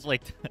him. He has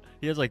like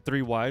he has like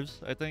 3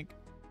 wives, I think.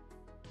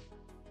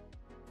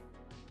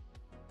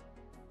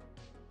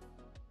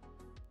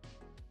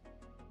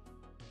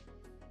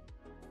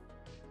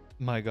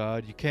 My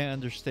god, you can't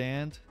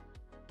understand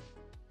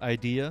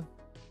idea.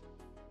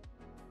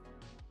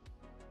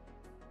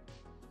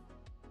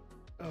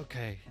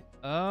 Okay.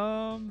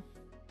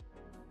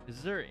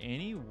 Is there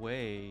any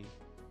way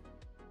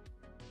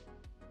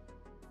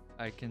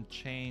I can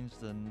change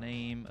the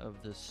name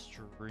of the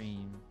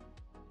stream?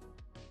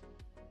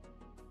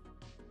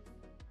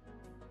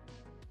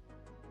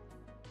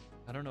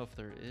 I don't know if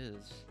there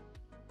is.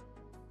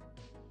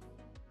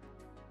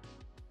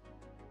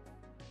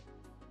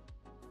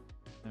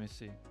 Let me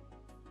see.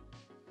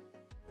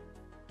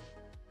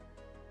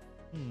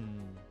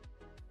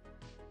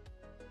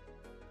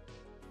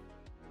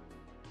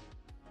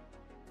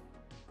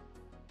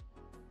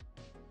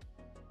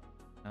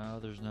 No,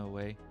 there's no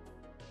way.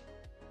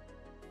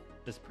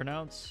 It's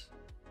pronounced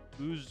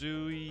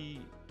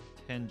Uzui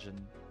Tenjin.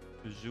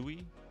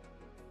 Uzui?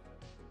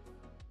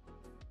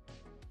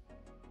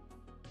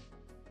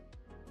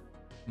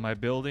 My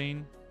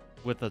building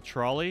with a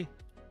trolley?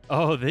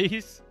 Oh,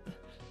 these?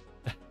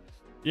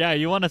 Yeah,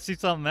 you want to see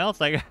something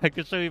else? I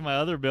could show you my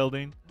other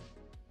building.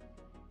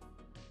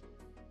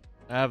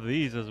 I have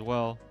these as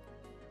well.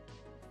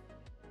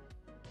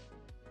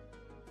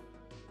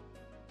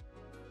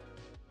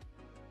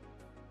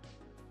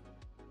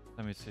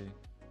 Let me see.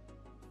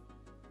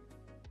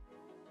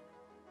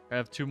 I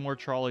have 2 more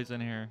trolleys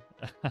in here.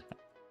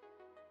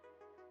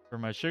 For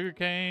my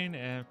sugarcane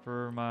and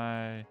for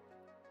my...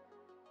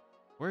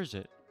 Where is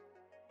it?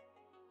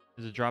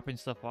 Is it dropping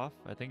stuff off?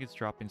 I think it's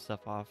dropping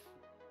stuff off.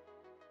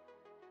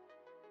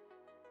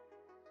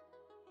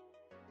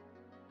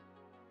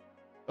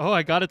 Oh,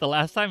 I got it the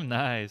last time?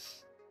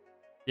 Nice.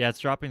 Yeah, it's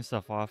dropping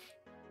stuff off.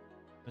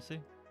 Let's see.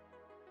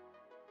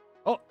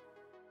 Oh,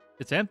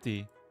 it's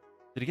empty.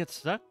 Did it get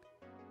stuck?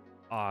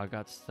 Oh, I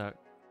got stuck.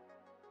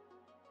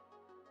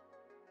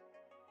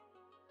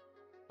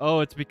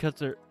 Oh, it's because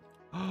they're...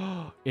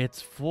 Oh,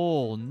 it's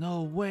full.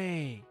 No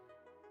way.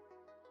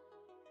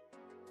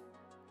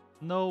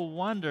 No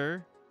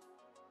wonder.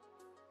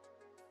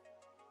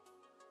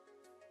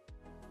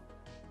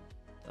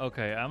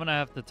 Okay, I'm gonna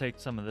have to take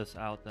some of this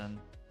out then.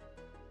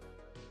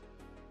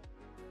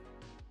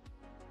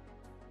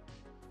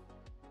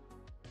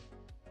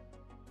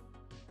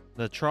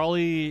 The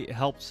trolley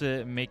helps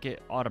it make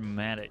it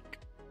automatic.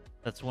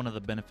 That's one of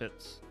the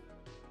benefits.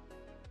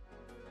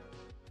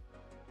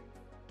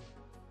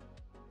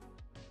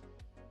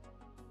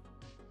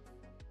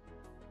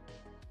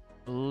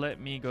 Let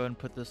me go ahead and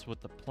put this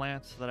with the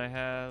plants that I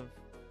have.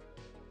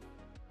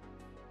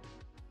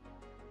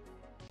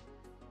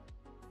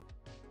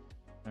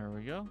 There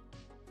we go.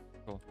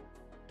 Cool.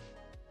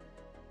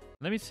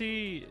 Let me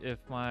see if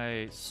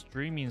my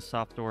streaming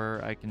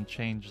software, I can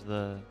change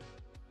the...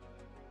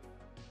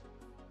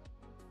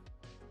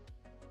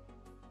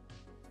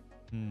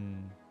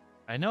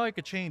 I know I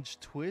could change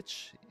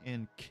Twitch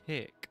and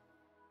Kick.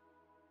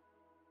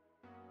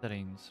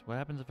 Settings. What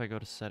happens if I go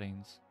to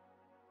settings?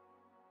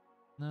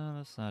 No,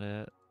 that's not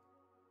it.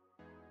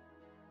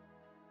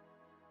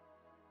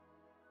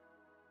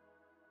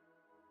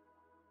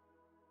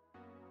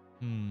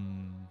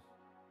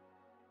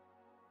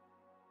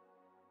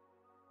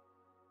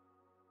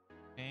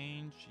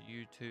 Change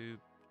YouTube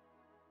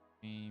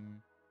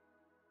theme.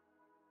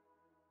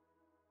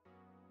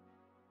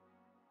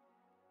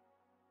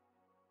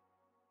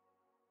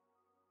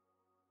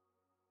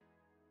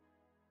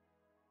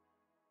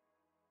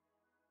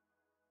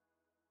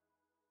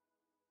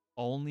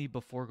 Only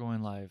before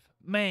going live.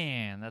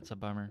 Man, that's a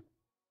bummer.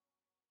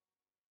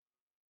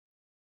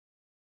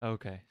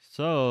 Okay,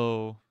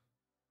 so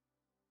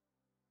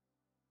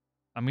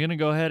I'm gonna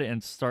go ahead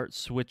and start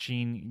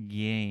switching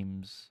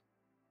games.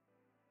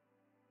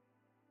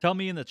 Tell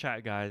me in the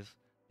chat, guys.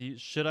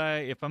 Should I,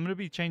 if I'm gonna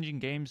be changing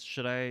games,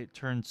 should I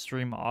turn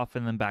stream off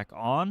and then back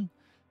on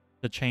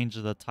to change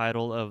the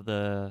title of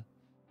the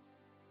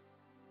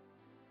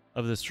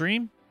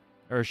stream,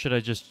 or should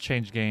I just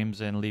change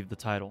games and leave the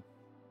title?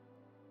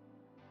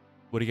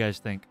 What do you guys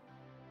think?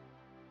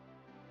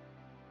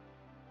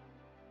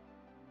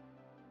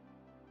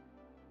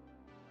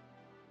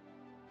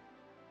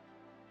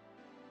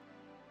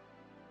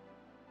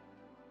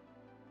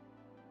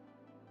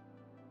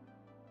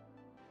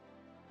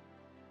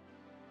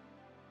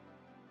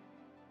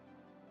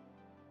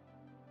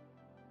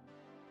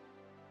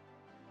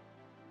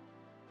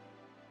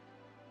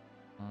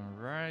 All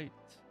right.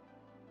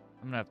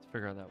 I'm gonna have to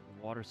figure out that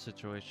water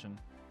situation.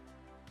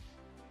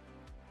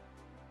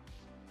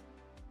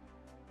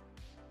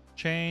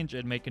 Change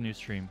and make a new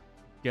stream.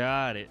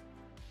 Got it.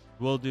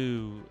 We'll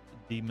do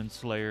Demon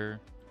Slayer.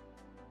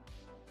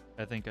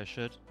 I think I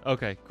should.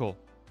 Okay, cool.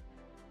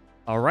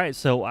 All right,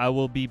 so I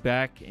will be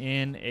back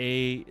in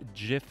a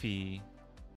jiffy.